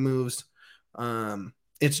Moneyball type moves.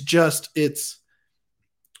 It's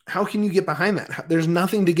how can you get behind that? There's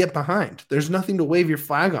nothing to get behind. There's nothing to wave your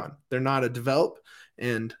flag on. They're not a develop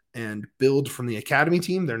and build from the academy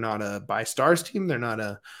team. They're not a buy stars team. They're not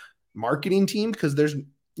a marketing team because there's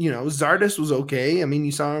Zardes was okay. I mean,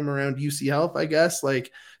 you saw him around UC Health, I guess.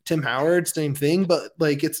 Like Tim Howard, same thing, but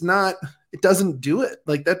like it's not. It doesn't do it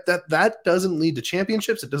like that doesn't lead to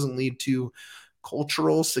championships. It doesn't lead to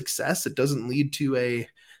cultural success. It doesn't lead to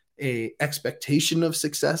a expectation of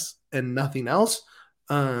success and nothing else.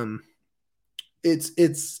 Um, it's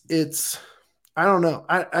I don't know.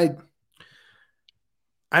 I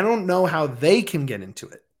don't know how they can get into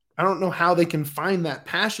it. I don't know how they can find that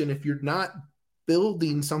passion if you're not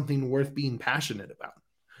building something worth being passionate about.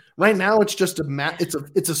 Right now, it's just it's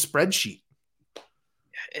a spreadsheet.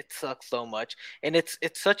 It sucks so much, and it's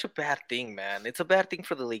such a bad thing, man. It's a bad thing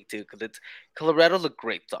for the league too, because it's Colorado's a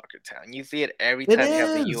great soccer town. You see it every It time they have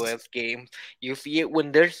the is U.S. games. You see it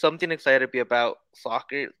when there's something excited to be about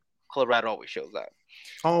soccer. Colorado always shows up,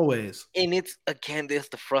 always and it's again this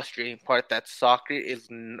the frustrating part that soccer is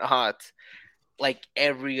not like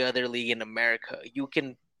every other league in America. You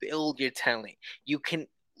can build your talent. You can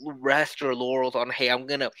rest your laurels on, hey, I'm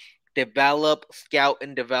gonna develop, scout,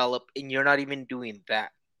 and develop, and you're not even doing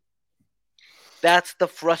that. That's the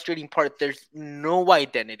frustrating part. There's no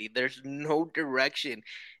identity. There's no direction.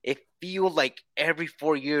 It feels like every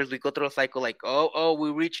 4 years we go through a cycle like, oh, we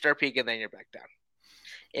reached our peak and then you're back down.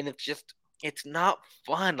 And it's not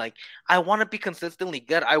fun. Like, I want to be consistently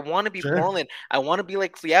good. I want to be sure. Portland. I want to be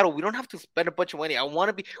like Seattle. We don't have to spend a bunch of money. I want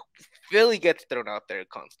to be Philly gets thrown out there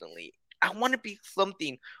constantly. I want to be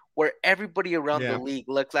something where everybody around the league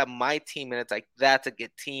looks at my team and it's like, that's a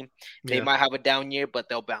good team. They might have a down year, but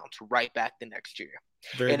they'll bounce right back the next year.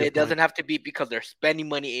 Very and it doesn't have to be because they're spending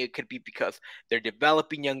money. It could be because they're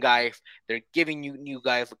developing young guys. They're giving you new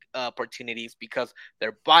guys opportunities because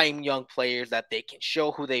they're buying young players that they can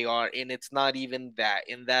show who they are. And it's not even that.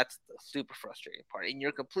 And that's the super frustrating part. And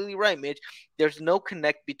you're completely right, Mitch. There's no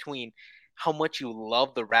connect between how much you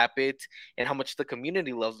love the Rapids and how much the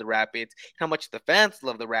community loves the Rapids, how much the fans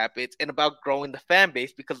love the Rapids, and about growing the fan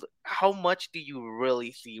base. Because how much do you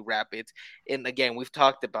really see Rapids? And again, we've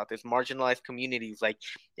talked about this marginalized communities like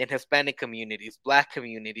in Hispanic communities, Black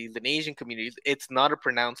communities, and Asian communities. It's not a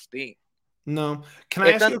pronounced thing. No. Can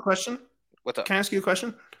I ask you a question? What's up? Can I ask you a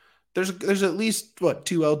question? There's at least what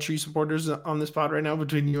 2 L3 supporters on this pod right now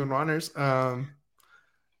between you and Ronners.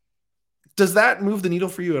 Does that move the needle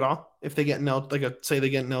for you at all? If they get an say they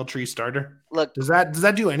get an L3 starter, look, does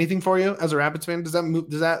that do anything for you as a Rapids fan? Does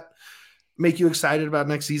that make you excited about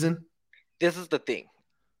next season? This is the thing.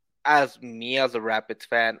 As a Rapids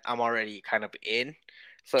fan, I'm already kind of in,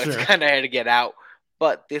 so it's kind of hard to get out.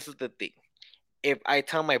 But this is the thing. If I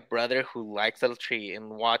tell my brother who likes L3 and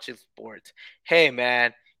watches sports, hey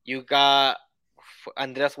man, you got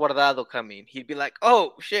Andres Guardado coming, he'd be like,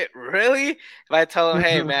 oh shit, really? If I tell him,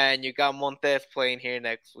 hey man, you got Montes playing here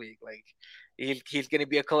next week, like he's gonna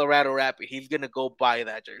be a Colorado Rapid, he's gonna go buy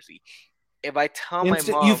that jersey. If I tell my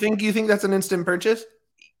mom, you think that's an instant purchase?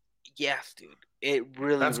 Yes, dude, it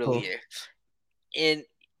really is. And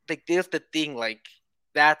like, there's the thing, like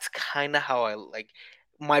that's kind of how I like.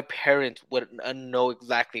 My parents would know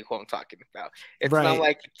exactly who I'm talking about. It's not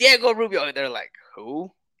like Diego Rubio. They're like,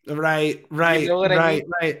 who? Right. You know what I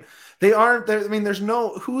mean? Right. They aren't there. I mean, there's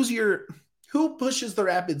no who pushes the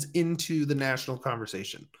Rapids into the national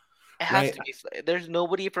conversation. It has to be. There's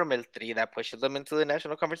nobody from L3 that pushes them into the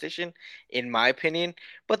national conversation, in my opinion.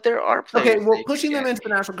 But there are players. Okay, well, pushing them into the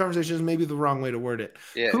national conversation is maybe the wrong way to word it.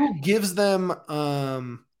 Yeah. Who gives them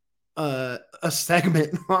a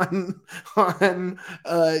segment on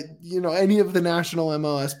any of the national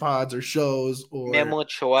MLS pods or shows, or Memo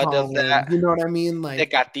Ochoa does that. You know what I mean? Like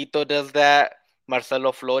Tecatito does that.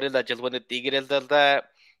 Marcelo Flores that just won the Tigres does that.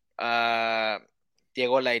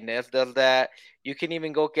 Diego Lainez does that. You can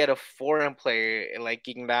even go get a foreign player like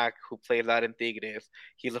Gignac who plays out in Tigres.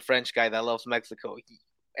 He's a French guy that loves Mexico.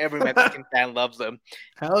 Every Mexican fan loves him.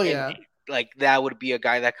 Hell yeah. And like that would be a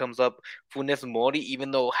guy that comes up. Funes Mori,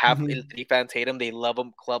 even though half L3 fans hate him, they love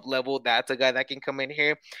him club level. That's a guy that can come in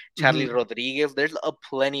here. Charlie Rodriguez. There's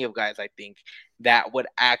plenty of guys I think that would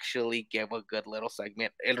actually give a good little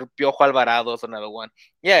segment. El Piojo Alvarado is another one.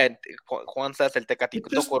 Yeah, Juan says El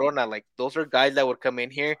Tecatito Corona. Like those are guys that would come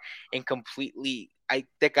in here and completely.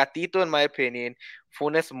 Tecatito, in my opinion,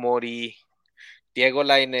 Funes Mori, Diego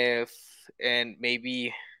Lainez, and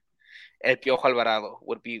maybe El Piojo Alvarado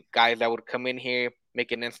would be guys that would come in here,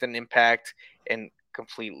 make an instant impact, and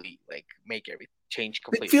completely like make every change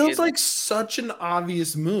completely. It feels like such an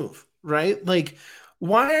obvious move, right? Like,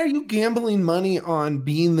 why are you gambling money on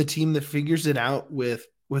being the team that figures it out with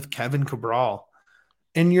Kevin Cabral,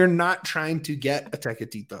 and you're not trying to get a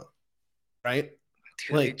Tecatito, right?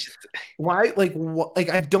 Dude, like, why? Like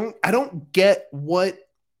I don't get what,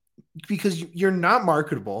 because you're not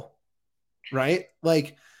marketable. right?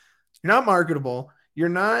 Like you're not marketable. You're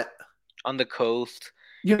not, On the coast,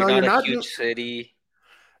 you're you're not a not huge city.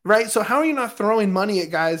 right. So how are you not throwing money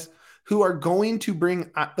at guys who are going to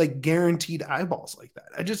bring like guaranteed eyeballs like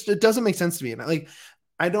that? It doesn't make sense to me. And like,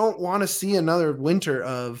 I don't want to see another winter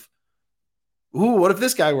of, ooh, what if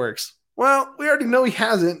this guy works? Well, we already know he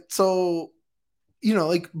hasn't. So,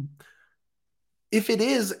 like if it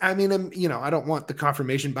is, I mean, I don't want the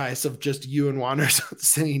confirmation bias of just you and Wanders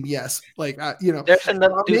saying yes. Like, There's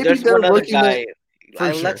another dude. maybe There's they're one other looking at guy.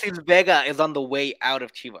 for sure. Alexis Vega is on the way out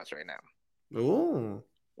of Chivas right now. Oh,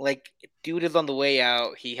 Like, dude is on the way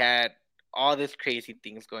out. He had all this crazy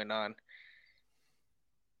things going on,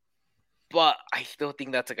 but I still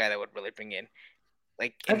think that's a guy that would really bring in.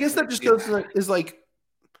 Like, I guess that just goes to is like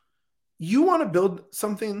you want to build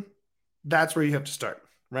something, that's where you have to start,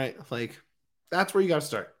 right? Like that's where you got to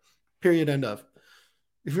start. Period. End of.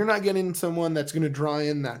 If you're not getting someone that's going to draw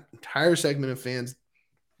in that entire segment of fans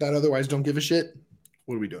that otherwise don't give a shit,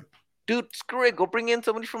 what are we doing? dude, screw it. Go bring in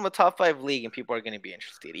somebody from a top 5 league, and people are going to be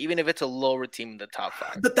interested, even if it's a lower team in the top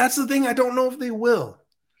 5. But that's the thing. I don't know if they will.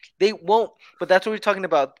 They won't. But that's what we're talking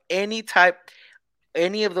about. Any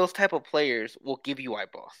of those type of players will give you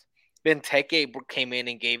eyeballs. Benteke came in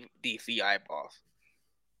and gave DC eyeballs.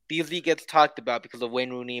 DC gets talked about because of Wayne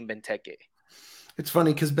Rooney and Benteke. It's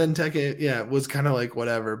funny because Benteke, yeah, was kind of like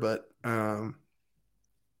whatever, but and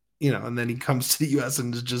then he comes to the U.S.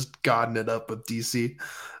 and is just godding it up with DC.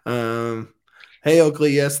 Hey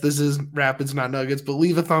Oakley, yes, this is Rapids, not Nuggets, but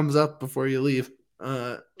leave a thumbs up before you leave.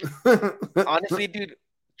 Honestly, dude,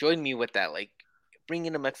 join me with that. Like, bring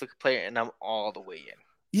in a Mexican player, and I'm all the way in.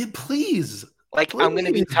 Yeah, please. Like, please. I'm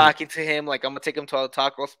gonna be talking to him. Like, I'm gonna take him to all the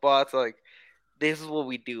taco spots. Like, this is what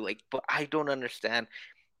we do. Like, but I don't understand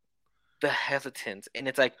the hesitance, and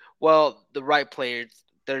it's like, well, the right players.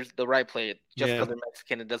 There's the right player. Just because they're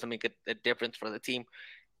Mexican, it doesn't make a difference for the team.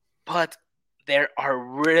 But there are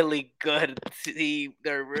really good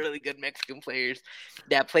Mexican players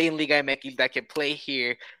that play in Liga MX that can play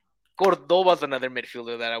here. Cordoba's another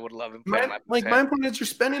midfielder that I would love and play. My point is, you're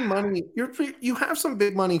spending money. You have some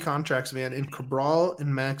big money contracts, man, in Cabral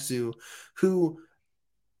and Maxu, who,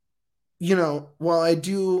 while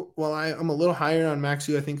I'm a little higher on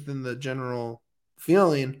Maxu, I think, than the general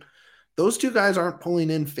feeling, those two guys aren't pulling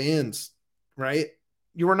in fans, right?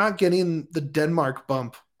 You are not getting the Denmark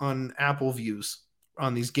bump on Apple views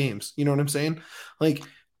on these games. You know what I'm saying? Like,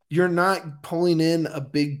 you're not pulling in a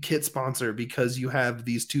big kit sponsor because you have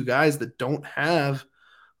these two guys that don't have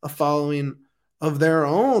a following of their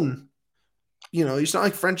own. It's not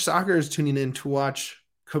like French soccer is tuning in to watch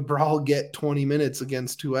Cabral get 20 minutes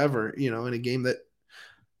against whoever, in a game that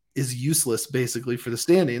is useless basically for the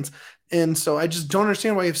standings. And so I just don't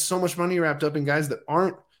understand why you have so much money wrapped up in guys that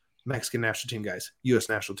aren't Mexican national team guys, U.S.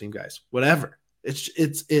 national team guys, whatever.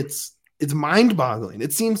 It's mind-boggling.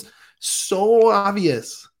 It seems so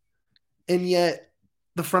obvious, and yet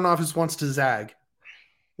the front office wants to zag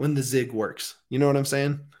when the zig works. You know what I'm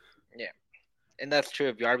saying? Yeah, and that's true.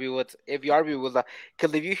 If Yarby was,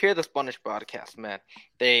 because if you hear the Spanish broadcast, man,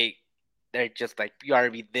 they're just like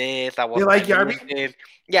Yarby this. I was like Yarby.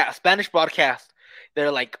 Yeah, Spanish broadcast.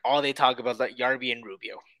 They're like all they talk about is like Yarby and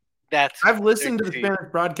Rubio. I've listened to the Spanish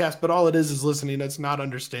broadcast, but all it is listening. It's not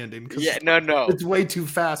understanding. Yeah, no. It's way too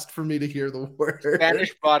fast for me to hear the word.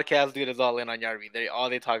 Spanish broadcast, dude, is all in on Yarby. All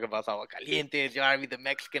they talk about is Agua Caliente, Yarby, the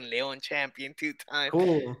Mexican Leon champion 2 times.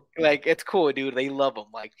 Cool. Like, it's cool, dude. They love him.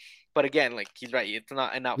 Like, but again, like, he's right. It's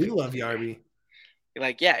not an outfield. We love Yarby.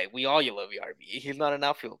 Like, yeah, we all love Yarby. He's not an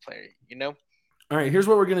outfield player, All right, here's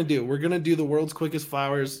what we're gonna do. We're gonna do the world's quickest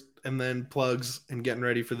flowers and then plugs and getting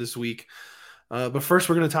ready for this week. But first,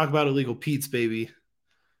 we're going to talk about illegal Pete's, baby.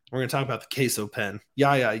 We're going to talk about the queso pen.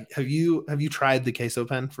 Yeah. Have you tried the queso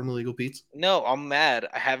pen from Illegal Pete's? No, I'm mad.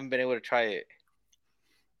 I haven't been able to try it.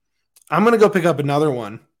 I'm going to go pick up another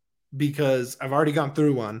one because I've already gone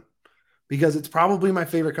through one because it's probably my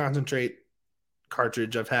favorite concentrate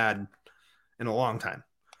cartridge I've had in a long time.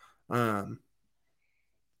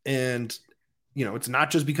 And, it's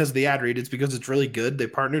not just because of the ad read. It's because it's really good. They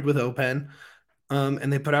partnered with OPEN.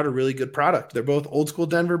 And they put out a really good product. They're both old school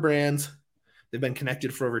Denver brands. They've been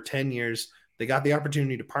connected for over 10 years. They got the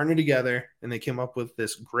opportunity to partner together, and they came up with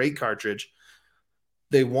this great cartridge.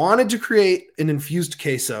 They wanted to create an infused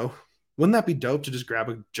queso. Wouldn't that be dope to just grab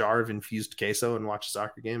a jar of infused queso and watch a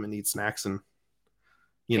soccer game and eat snacks and,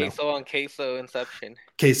 queso on queso inception.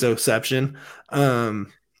 Quesoception.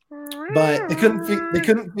 But they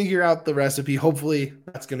couldn't figure out the recipe. Hopefully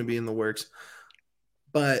that's going to be in the works.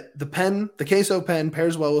 But the queso pen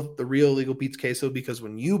pairs well with the real Illegal Pete's queso because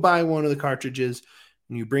when you buy one of the cartridges,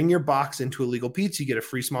 When you bring your box into Illegal Pete's, you get a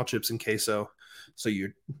free small chips and queso. So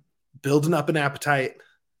you're building up an appetite.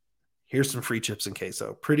 Here's some free chips and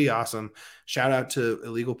queso. Pretty awesome. Shout out to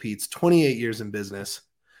Illegal Pete's, 28 years in business.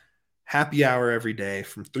 Happy hour every day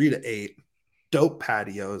from 3 to 8. Dope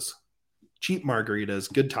patios, cheap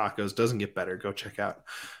margaritas, good tacos. Doesn't get better. Go check out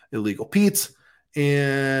Illegal Pete's.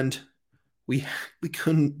 And we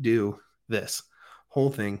couldn't do this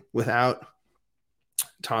whole thing without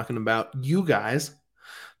talking about you guys,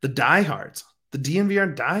 the diehards, the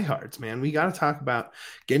DNVR diehards, man. We got to talk about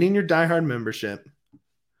getting your diehard membership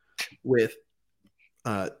with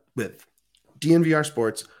DNVR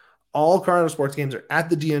Sports. All Colorado sports games are at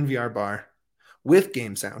the DNVR bar with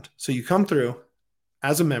game sound. So you come through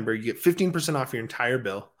as a member, you get 15% off your entire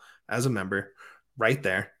bill as a member right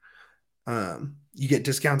there. You get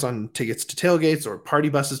discounts on tickets to tailgates or party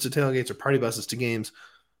buses to tailgates or party buses to games.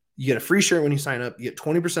 You get a free shirt when you sign up. You get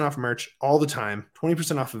 20% off merch all the time,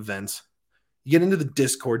 20% off events. You get into the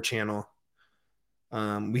Discord channel.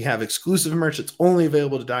 We have exclusive merch that's only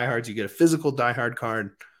available to diehards. You get a physical diehard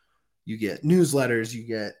card. You get newsletters. You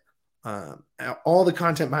get all the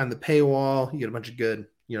content behind the paywall. You get a bunch of good,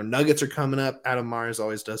 nuggets are coming up. Adam Mars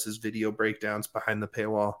always does his video breakdowns behind the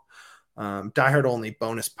paywall. Diehard only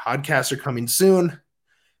bonus podcasts are coming soon.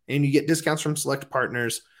 And you get discounts from select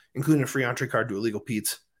partners, including a free entree card to Illegal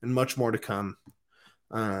Pete's and much more to come.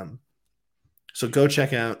 So go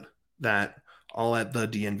check out that all at the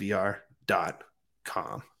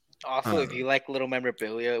DNVR.com. Also, if you like little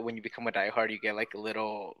memorabilia, when you become a diehard, you get like a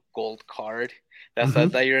little gold card that says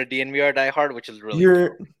that you're a DNVR diehard, which is really cool.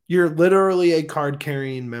 You're literally a card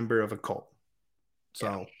carrying member of a cult.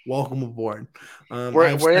 So welcome aboard.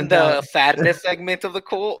 We're in the sadness segment of the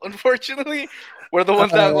cult, unfortunately. We're the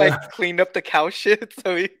ones that like clean up the cow shit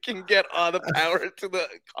so we can get all the power to the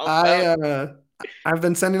compound. I've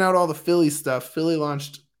been sending out all the Philly stuff. Philly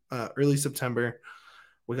launched early September.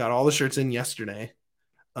 We got all the shirts in yesterday.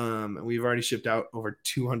 And we've already shipped out over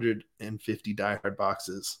 250 diehard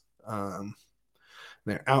boxes.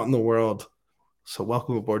 They're out in the world. So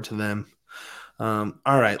welcome aboard to them. All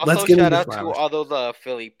right, also, let's get shout into out flowers. to all those the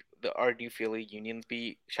RD Philly unions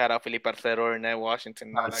beat. Shout out Philly Parcero and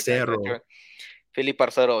Washington. Philly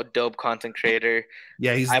Parcero, dope content creator.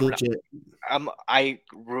 Yeah, he's legit. I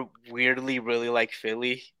weirdly really like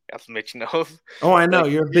Philly, as Mitch knows. Oh, I know.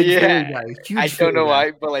 You're a big Philly guy. Huge I Philly don't know guy.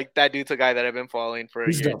 why, but like that dude's a guy that I've been following for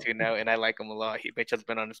a year or two now, and I like him a lot. Mitch has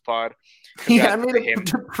been on his pod. Yeah, I made him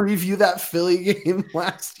to preview that Philly game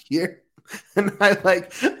last year. And I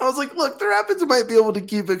was like, look, the Rapids might be able to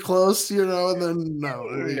keep it close, and then no,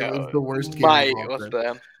 it was the worst game. It was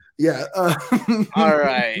them. Yeah. All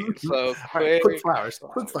right. So quick flowers.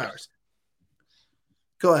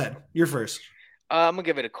 Go ahead. You're first. I'm gonna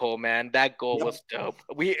give it a Cole, man. That goal was dope.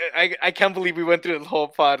 I can't believe we went through this whole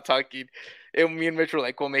pod talking. And me and Mitch were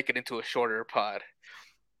like, we'll make it into a shorter pod.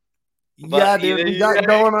 But dude, we got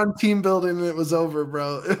going on team building and it was over,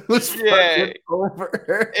 bro. It was fucking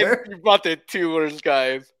over. You brought the two worst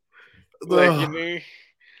guys. Like,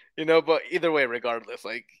 but either way, regardless,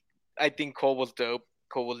 like I think Cole was dope.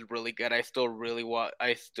 Cole was really good. I still really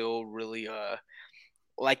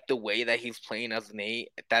like the way that he's playing as an 8.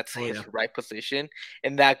 That's his right position.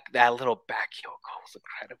 And that little back heel goal was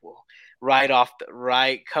incredible.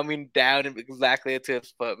 Right coming down exactly to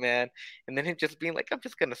his foot, man. And then him just being like, I'm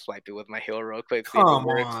just gonna swipe it with my heel real quick. Come on,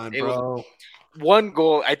 bro. Was one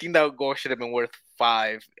goal. I think that goal should have been worth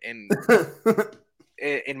 5. And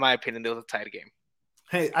in my opinion, it was a tight game.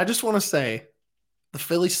 Hey, I just want to say, the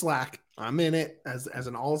Philly Slack, I'm in it as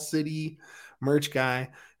an all-city merch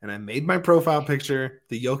guy, and I made my profile picture,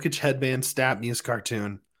 the Jokic headband Statnews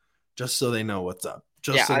cartoon, just so they know what's up.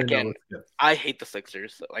 I hate the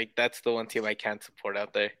Sixers. Like, that's the one team I can't support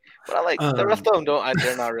out there. But I like the rest of them.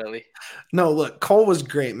 They're not really. No, look, Cole was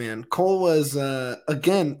great, man. Cole was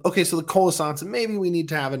again. Okay, so the Cole-a-sance, maybe we need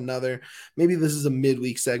to have another. Maybe this is a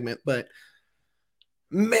midweek segment, but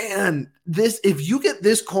man, if you get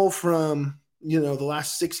this Cole from the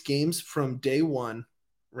last 6 games from day one,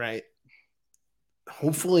 right?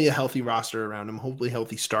 Hopefully a healthy roster around him, hopefully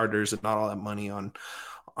healthy starters and not all that money on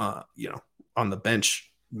the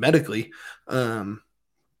bench medically. Man,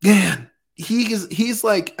 he's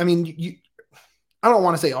like, I mean, I don't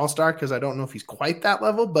want to say all-star because I don't know if he's quite that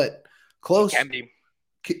level, but close. He can be.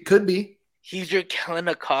 Could be. He's your Kellen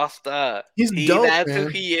Acosta. He's dope, that's man. Who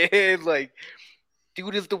he is. Like,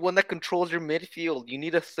 dude is the one that controls your midfield. You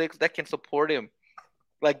need a 6 that can support him.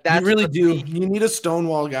 Like, that's you really do. You need a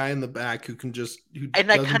Stonewall guy in the back who can just.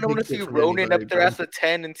 And I kind of want to see Ronan up there as a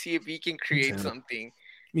 10 and see if he can create something.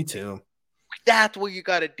 Me too. That's what you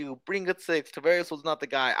gotta do. Bring a six. Tavares was not the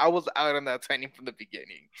guy. I was out on that signing from the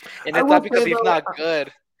beginning, and I it's not will because say he's though, not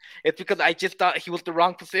good. It's because I just thought he was the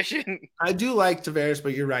wrong position. I do like Tavares,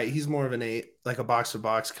 but you're right. He's more of an eight, like a box to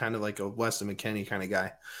box, kind of like a Weston McKennie kind of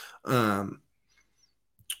guy. Um,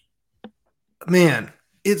 man,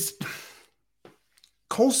 it's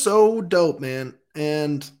Cole's so dope, man.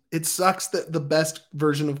 And it sucks that the best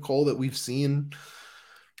version of Cole that we've seen,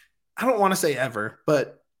 I don't want to say ever,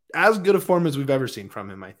 but as good a form as we've ever seen from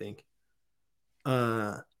him, I think.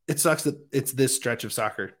 It sucks that it's this stretch of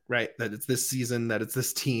soccer, right? That it's this season, that it's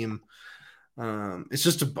this team. It's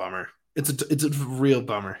just a bummer. It's a real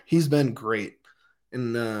bummer. He's been great.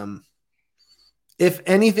 And if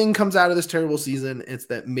anything comes out of this terrible season, it's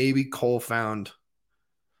that maybe Cole found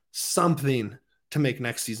something to make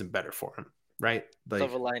next season better for him, right?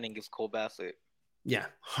 Silver Like, lining is Cole Bassett. yeah,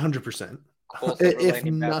 100%. Cole Silver If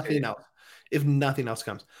lining nothing Bassett. else, if nothing else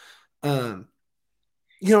comes, um,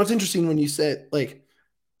 it's interesting when you said like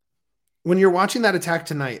when you're watching that attack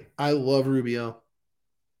tonight. I love Rubio.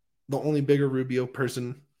 The only bigger Rubio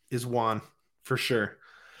person is Juan for sure.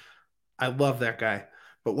 I love that guy.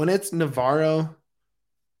 But when it's Navarro,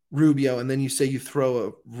 Rubio, and then you say you throw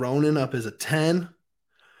a Ronan up as a 10,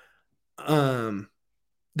 um,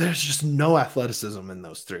 there's just no athleticism in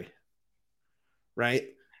those three, right?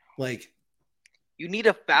 Like You need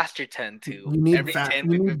a faster 10 too. you need Every fat, 10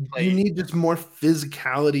 we've been you playing. need just more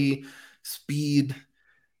physicality, speed,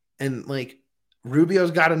 and like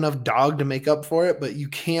Rubio's got enough dog to make up for it, but you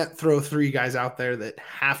can't throw three guys out there that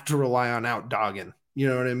have to rely on out dogging. You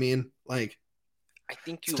know what I mean? Like I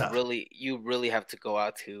think it's tough you really have to go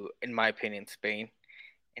out to, in my opinion, Spain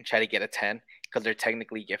and try to get a 10 because they're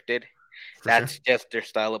technically gifted. for sure. That's just their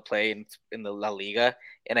style of play in the La Liga,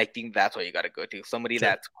 and I think that's what you got to go to. Somebody Sure.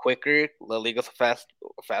 that's quicker. La Liga's a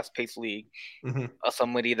fast paced league. Mm-hmm.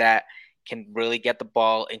 Somebody that can really get the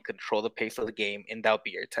ball and control the pace of the game, and that'll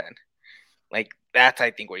be your 10. Like that's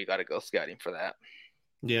I think where you got to go scouting for that.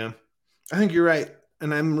 Yeah, I think you're right,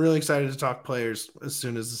 and I'm really excited to talk players as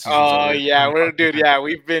soon as the season's Oh over. yeah, we're dude. Yeah,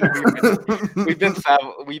 we've been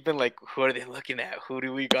like, who are they looking at? Who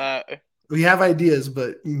do we got? We have ideas,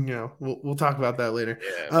 but we'll talk about that later.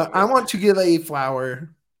 Yeah, I want to give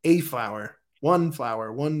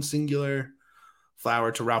one singular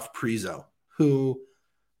flower to Ralph Prizo, who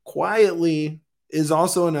quietly is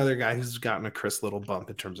also another guy who's gotten a Chris Little bump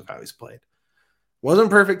in terms of how he's played.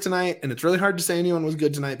 Wasn't perfect tonight, and it's really hard to say anyone was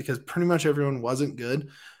good tonight because pretty much everyone wasn't good.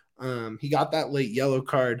 He got that late yellow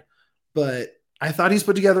card, but I thought he's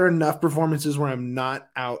put together enough performances where I'm not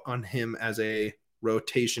out on him as a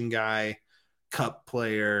rotation guy, cup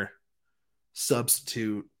player,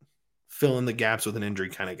 substitute, fill in the gaps with an injury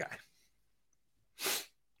kind of guy.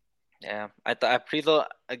 Yeah, I thought Prizo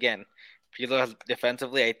again. Prizo has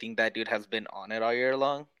defensively. I think that dude has been on it all year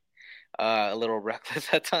long. A little reckless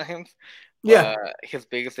at times, Yeah, but his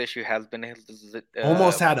biggest issue has been his.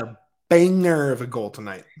 almost had a banger of a goal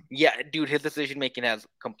tonight. Yeah, dude, his decision making has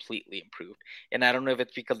completely improved, and I don't know if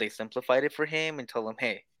it's because they simplified it for him and told him,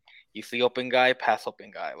 "Hey, you see open guy, pass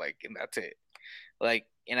open guy," like, and that's it. Like,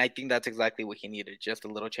 and I think that's exactly what he needed, just a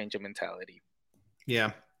little change of mentality.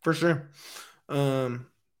 Yeah, for sure.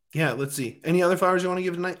 Yeah, let's see. Any other flowers you want to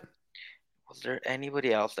give tonight? Was there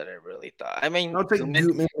anybody else that I really thought? I mean, I'll take Gutman,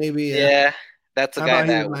 Gutman, maybe. Yeah, yeah, that's a I guy thought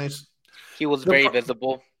he that was nice. he was The very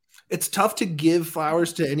visible. It's tough to give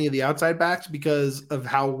flowers to any of the outside backs because of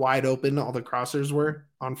how wide open all the crossers were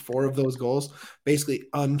on four of those goals. Basically,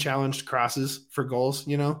 unchallenged crosses for goals.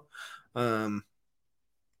 Um,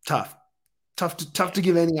 tough, tough to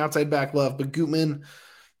give any outside back love. But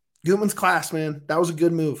Gutman's class, man. That was a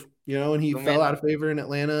good move. And he fell Gutman out of favor in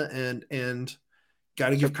Atlanta, and got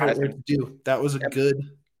to give credit where surprising. it's due. That was a Yep,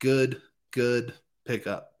 good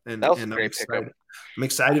pickup, that and was a and I'm great pickup. excited. I'm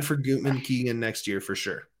excited for Gutman Keegan next year for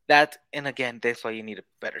sure. That and again, that's why you need a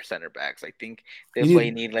better center backs. I think You that's why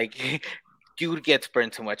you need need like dude gets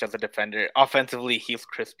burned too much as a defender. Offensively, he's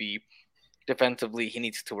crispy. Defensively, he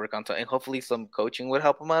needs to work on something. And hopefully, some coaching would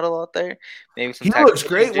help him out a lot there. Maybe some He looks tactical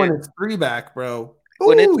great when changes. it's three back, bro.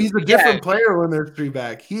 When Ooh, it's he's a yeah, different player when there's three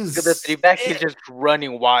back. because the He's three back, he's sick. just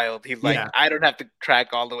running wild. He's like, Yeah. I don't have to track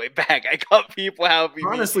all the way back. I got people helping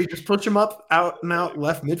me. Honestly, just push him up out and out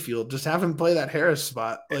left midfield. Just have him play that Harris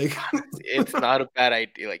spot. Like It's not a bad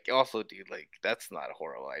idea. Like, also, dude, like that's not a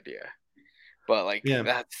horrible idea. But like, yeah.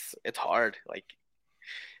 it's hard. Like,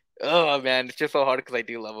 oh man, it's just so hard because I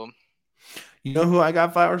do love him. You know who I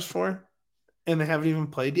got flowers for? And they haven't even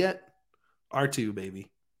played yet? R2,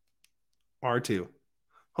 baby. R2.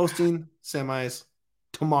 Hosting semis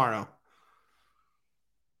tomorrow.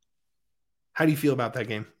 How do you feel about that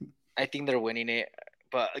game? I think they're winning it,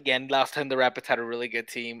 But again, last time the Rapids had a really good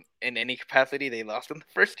team in any capacity, they lost in the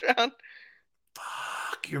first round.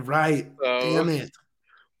 Fuck, you're right. So, Damn it.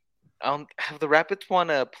 have the Rapids won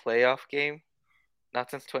a playoff game? Not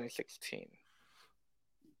since 2016.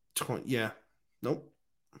 Yeah. Nope.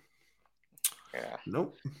 Yeah,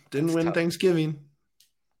 Nope. Didn't that's win tough. Thanksgiving.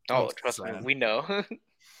 Oh, Oh, trust me, sad. we know.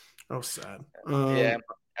 Oh, sad. Yeah,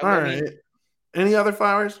 All I right. mean, Any other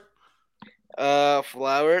flowers?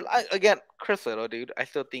 Flower. Again, Chris Little, dude. I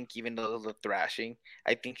still think even though there's a thrashing,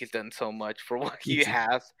 I think he's done so much for what Me he too.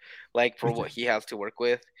 has, like for Me what too. he has to work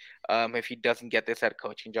with. If he doesn't get this head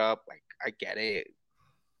coaching job, like I get it.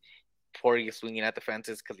 Poirier is swinging at the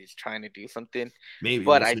fences because he's trying to do something. Maybe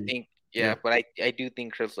But we'll I see. think, Yeah. yeah, but I do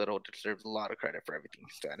think Chris Little deserves a lot of credit for everything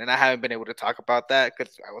he's done. And I haven't been able to talk about that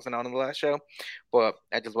because I wasn't on the last show. But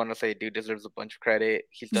I just want to say, dude deserves a bunch of credit.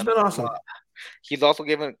 He's He's done been a awesome. lot. He's also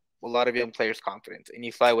given a lot of young players confidence. And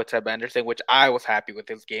you saw it with Ted Anderson, which I was happy with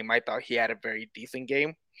his game. I thought he had a very decent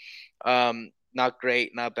game. Not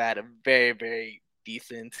great, not bad, a very, very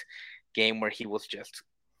decent game where he was just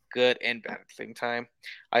good and bad at the same time.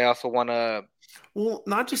 I also want to. Well,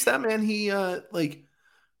 not just that, man. He like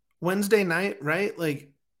Wednesday night, right?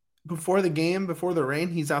 Like before the game, before the rain,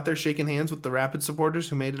 he's out there shaking hands with the Rapid supporters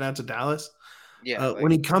who made it out to Dallas. Yeah, When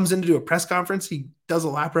like he comes in to do a press conference, he does a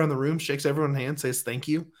lap around the room, shakes everyone's hand, says thank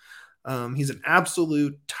you. He's an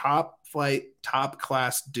absolute top flight, top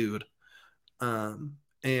class dude. And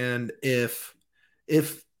if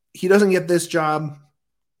he doesn't get this job,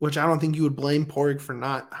 which I don't think you would blame Porg for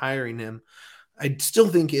not hiring him, I still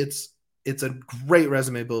think it's a great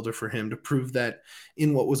resume builder for him to prove that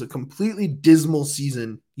in what was a completely dismal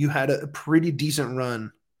season, you had a pretty decent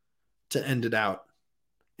run to end it out.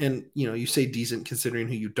 And you say decent considering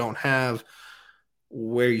who you don't have,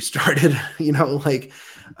 where you started, like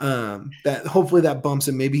that. Hopefully that bumps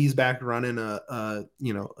him. Maybe he's back running a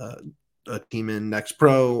team in Next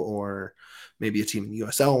Pro, or maybe a team in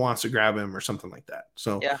USL wants to grab him or something like that.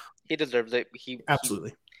 So yeah, he deserves it.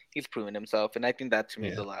 absolutely, He's proven himself, and I think that to me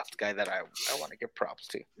is yeah, the last guy that I want to give props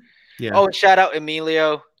to. yeah. Oh, and shout out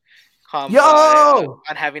Emilio Yo,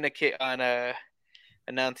 on having a kid on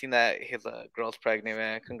announcing that his girl's pregnant,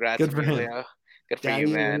 man. Congrats, good for him, Emilio. Good for you,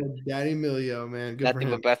 man. Daddy Emilio, man. Good for Nothing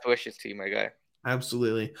but him. best wishes to you, my guy.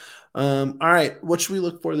 Absolutely. All right. What should we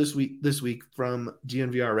look for this week? This week from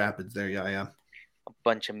GNVR Rapids. There, yeah. A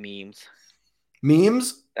bunch of memes.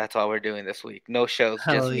 Memes. That's all we're doing this week. No shows, just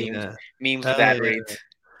Hell memes. yeah. Memes with Hell ad yeah. reads.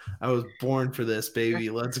 I was born for this, baby.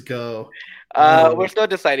 Let's go. We're still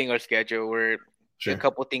deciding our schedule. We're a Sure.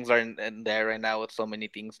 couple things are in there right now with so many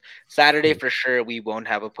things. Saturday for sure we won't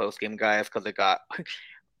have a post game, guys, because it got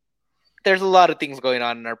there's a lot of things going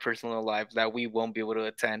on in our personal lives that we won't be able to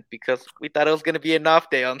attend because we thought it was going to be an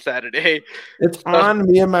off day on Saturday. It's So, on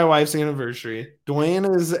me and my wife's anniversary.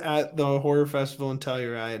 Dwayne is at the horror festival in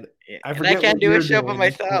Telluride. yeah, I and I forget can't what do a you're show by doing.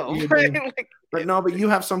 myself. Like, But you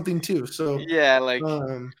have something too. So, yeah, like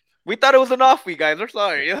um, we thought it was an off week, guys. We're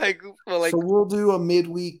sorry. Like, we'll do a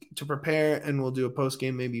midweek to prepare, and we'll do a post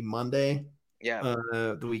game maybe Monday, yeah,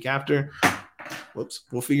 the week after. Whoops,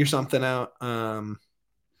 we'll figure something out.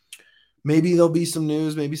 Maybe there'll be some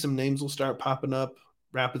news. Maybe some names will start popping up.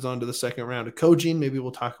 Rapids on to the second round of coaching. Maybe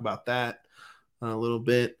we'll talk about that a little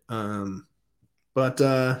bit. But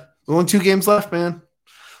only 2 games left, man.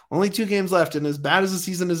 Only 2 games left, and as bad as the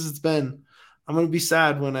season as it's been, I'm gonna be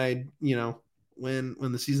sad when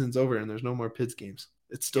when the season's over and there's no more Pids games.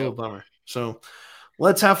 It's still a yep. bummer. So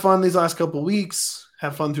let's have fun these last couple weeks.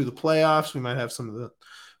 Have fun through the playoffs. We might have some of the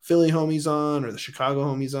Philly homies on or the Chicago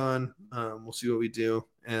homies on. We'll see what we do.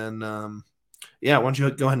 And yeah, why don't you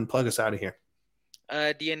go ahead and plug us out of here?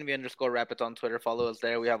 DNV_Rapids on Twitter. Follow us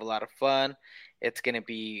there. We have a lot of fun. It's gonna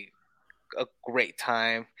be a great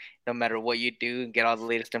time no matter what you do and get all the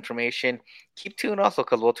latest information. Keep tuned also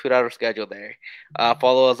because we'll tweet out our schedule there.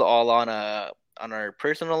 Follow us all on our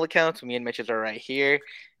personal accounts. Me and Mitch's are right here.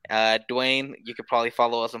 Dwayne, you could probably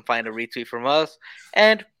follow us and find a retweet from us.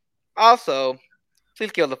 And also,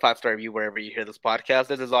 please give us a 5-star review wherever you hear this podcast.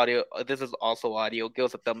 This is audio. This is also audio. Give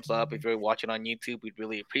us a thumbs up if you're watching on YouTube. We'd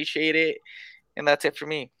really appreciate it. And that's it for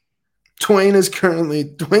me.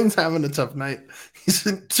 Dwayne's having a tough night. He's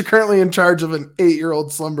currently in charge of an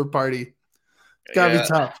 8-year-old slumber party. It's gotta be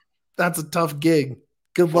tough. That's a tough gig.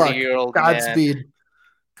 Good luck. 40-year-old Godspeed. man.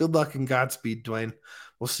 Good luck and Godspeed, Dwayne.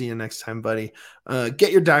 We'll see you next time, buddy.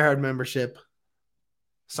 Get your diehard membership.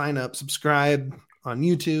 Sign up, subscribe on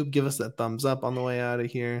YouTube. Give us that thumbs up on the way out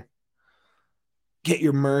of here. Get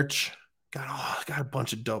your merch. Got a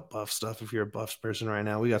bunch of dope Buff stuff if you're a Buffs person right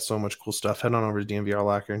now. We got so much cool stuff. Head on over to DNVR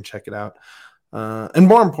Locker and check it out. And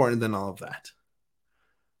more important than all of that,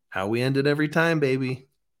 How we ended every time, baby.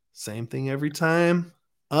 Same thing every time.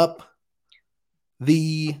 Up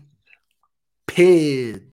the pid.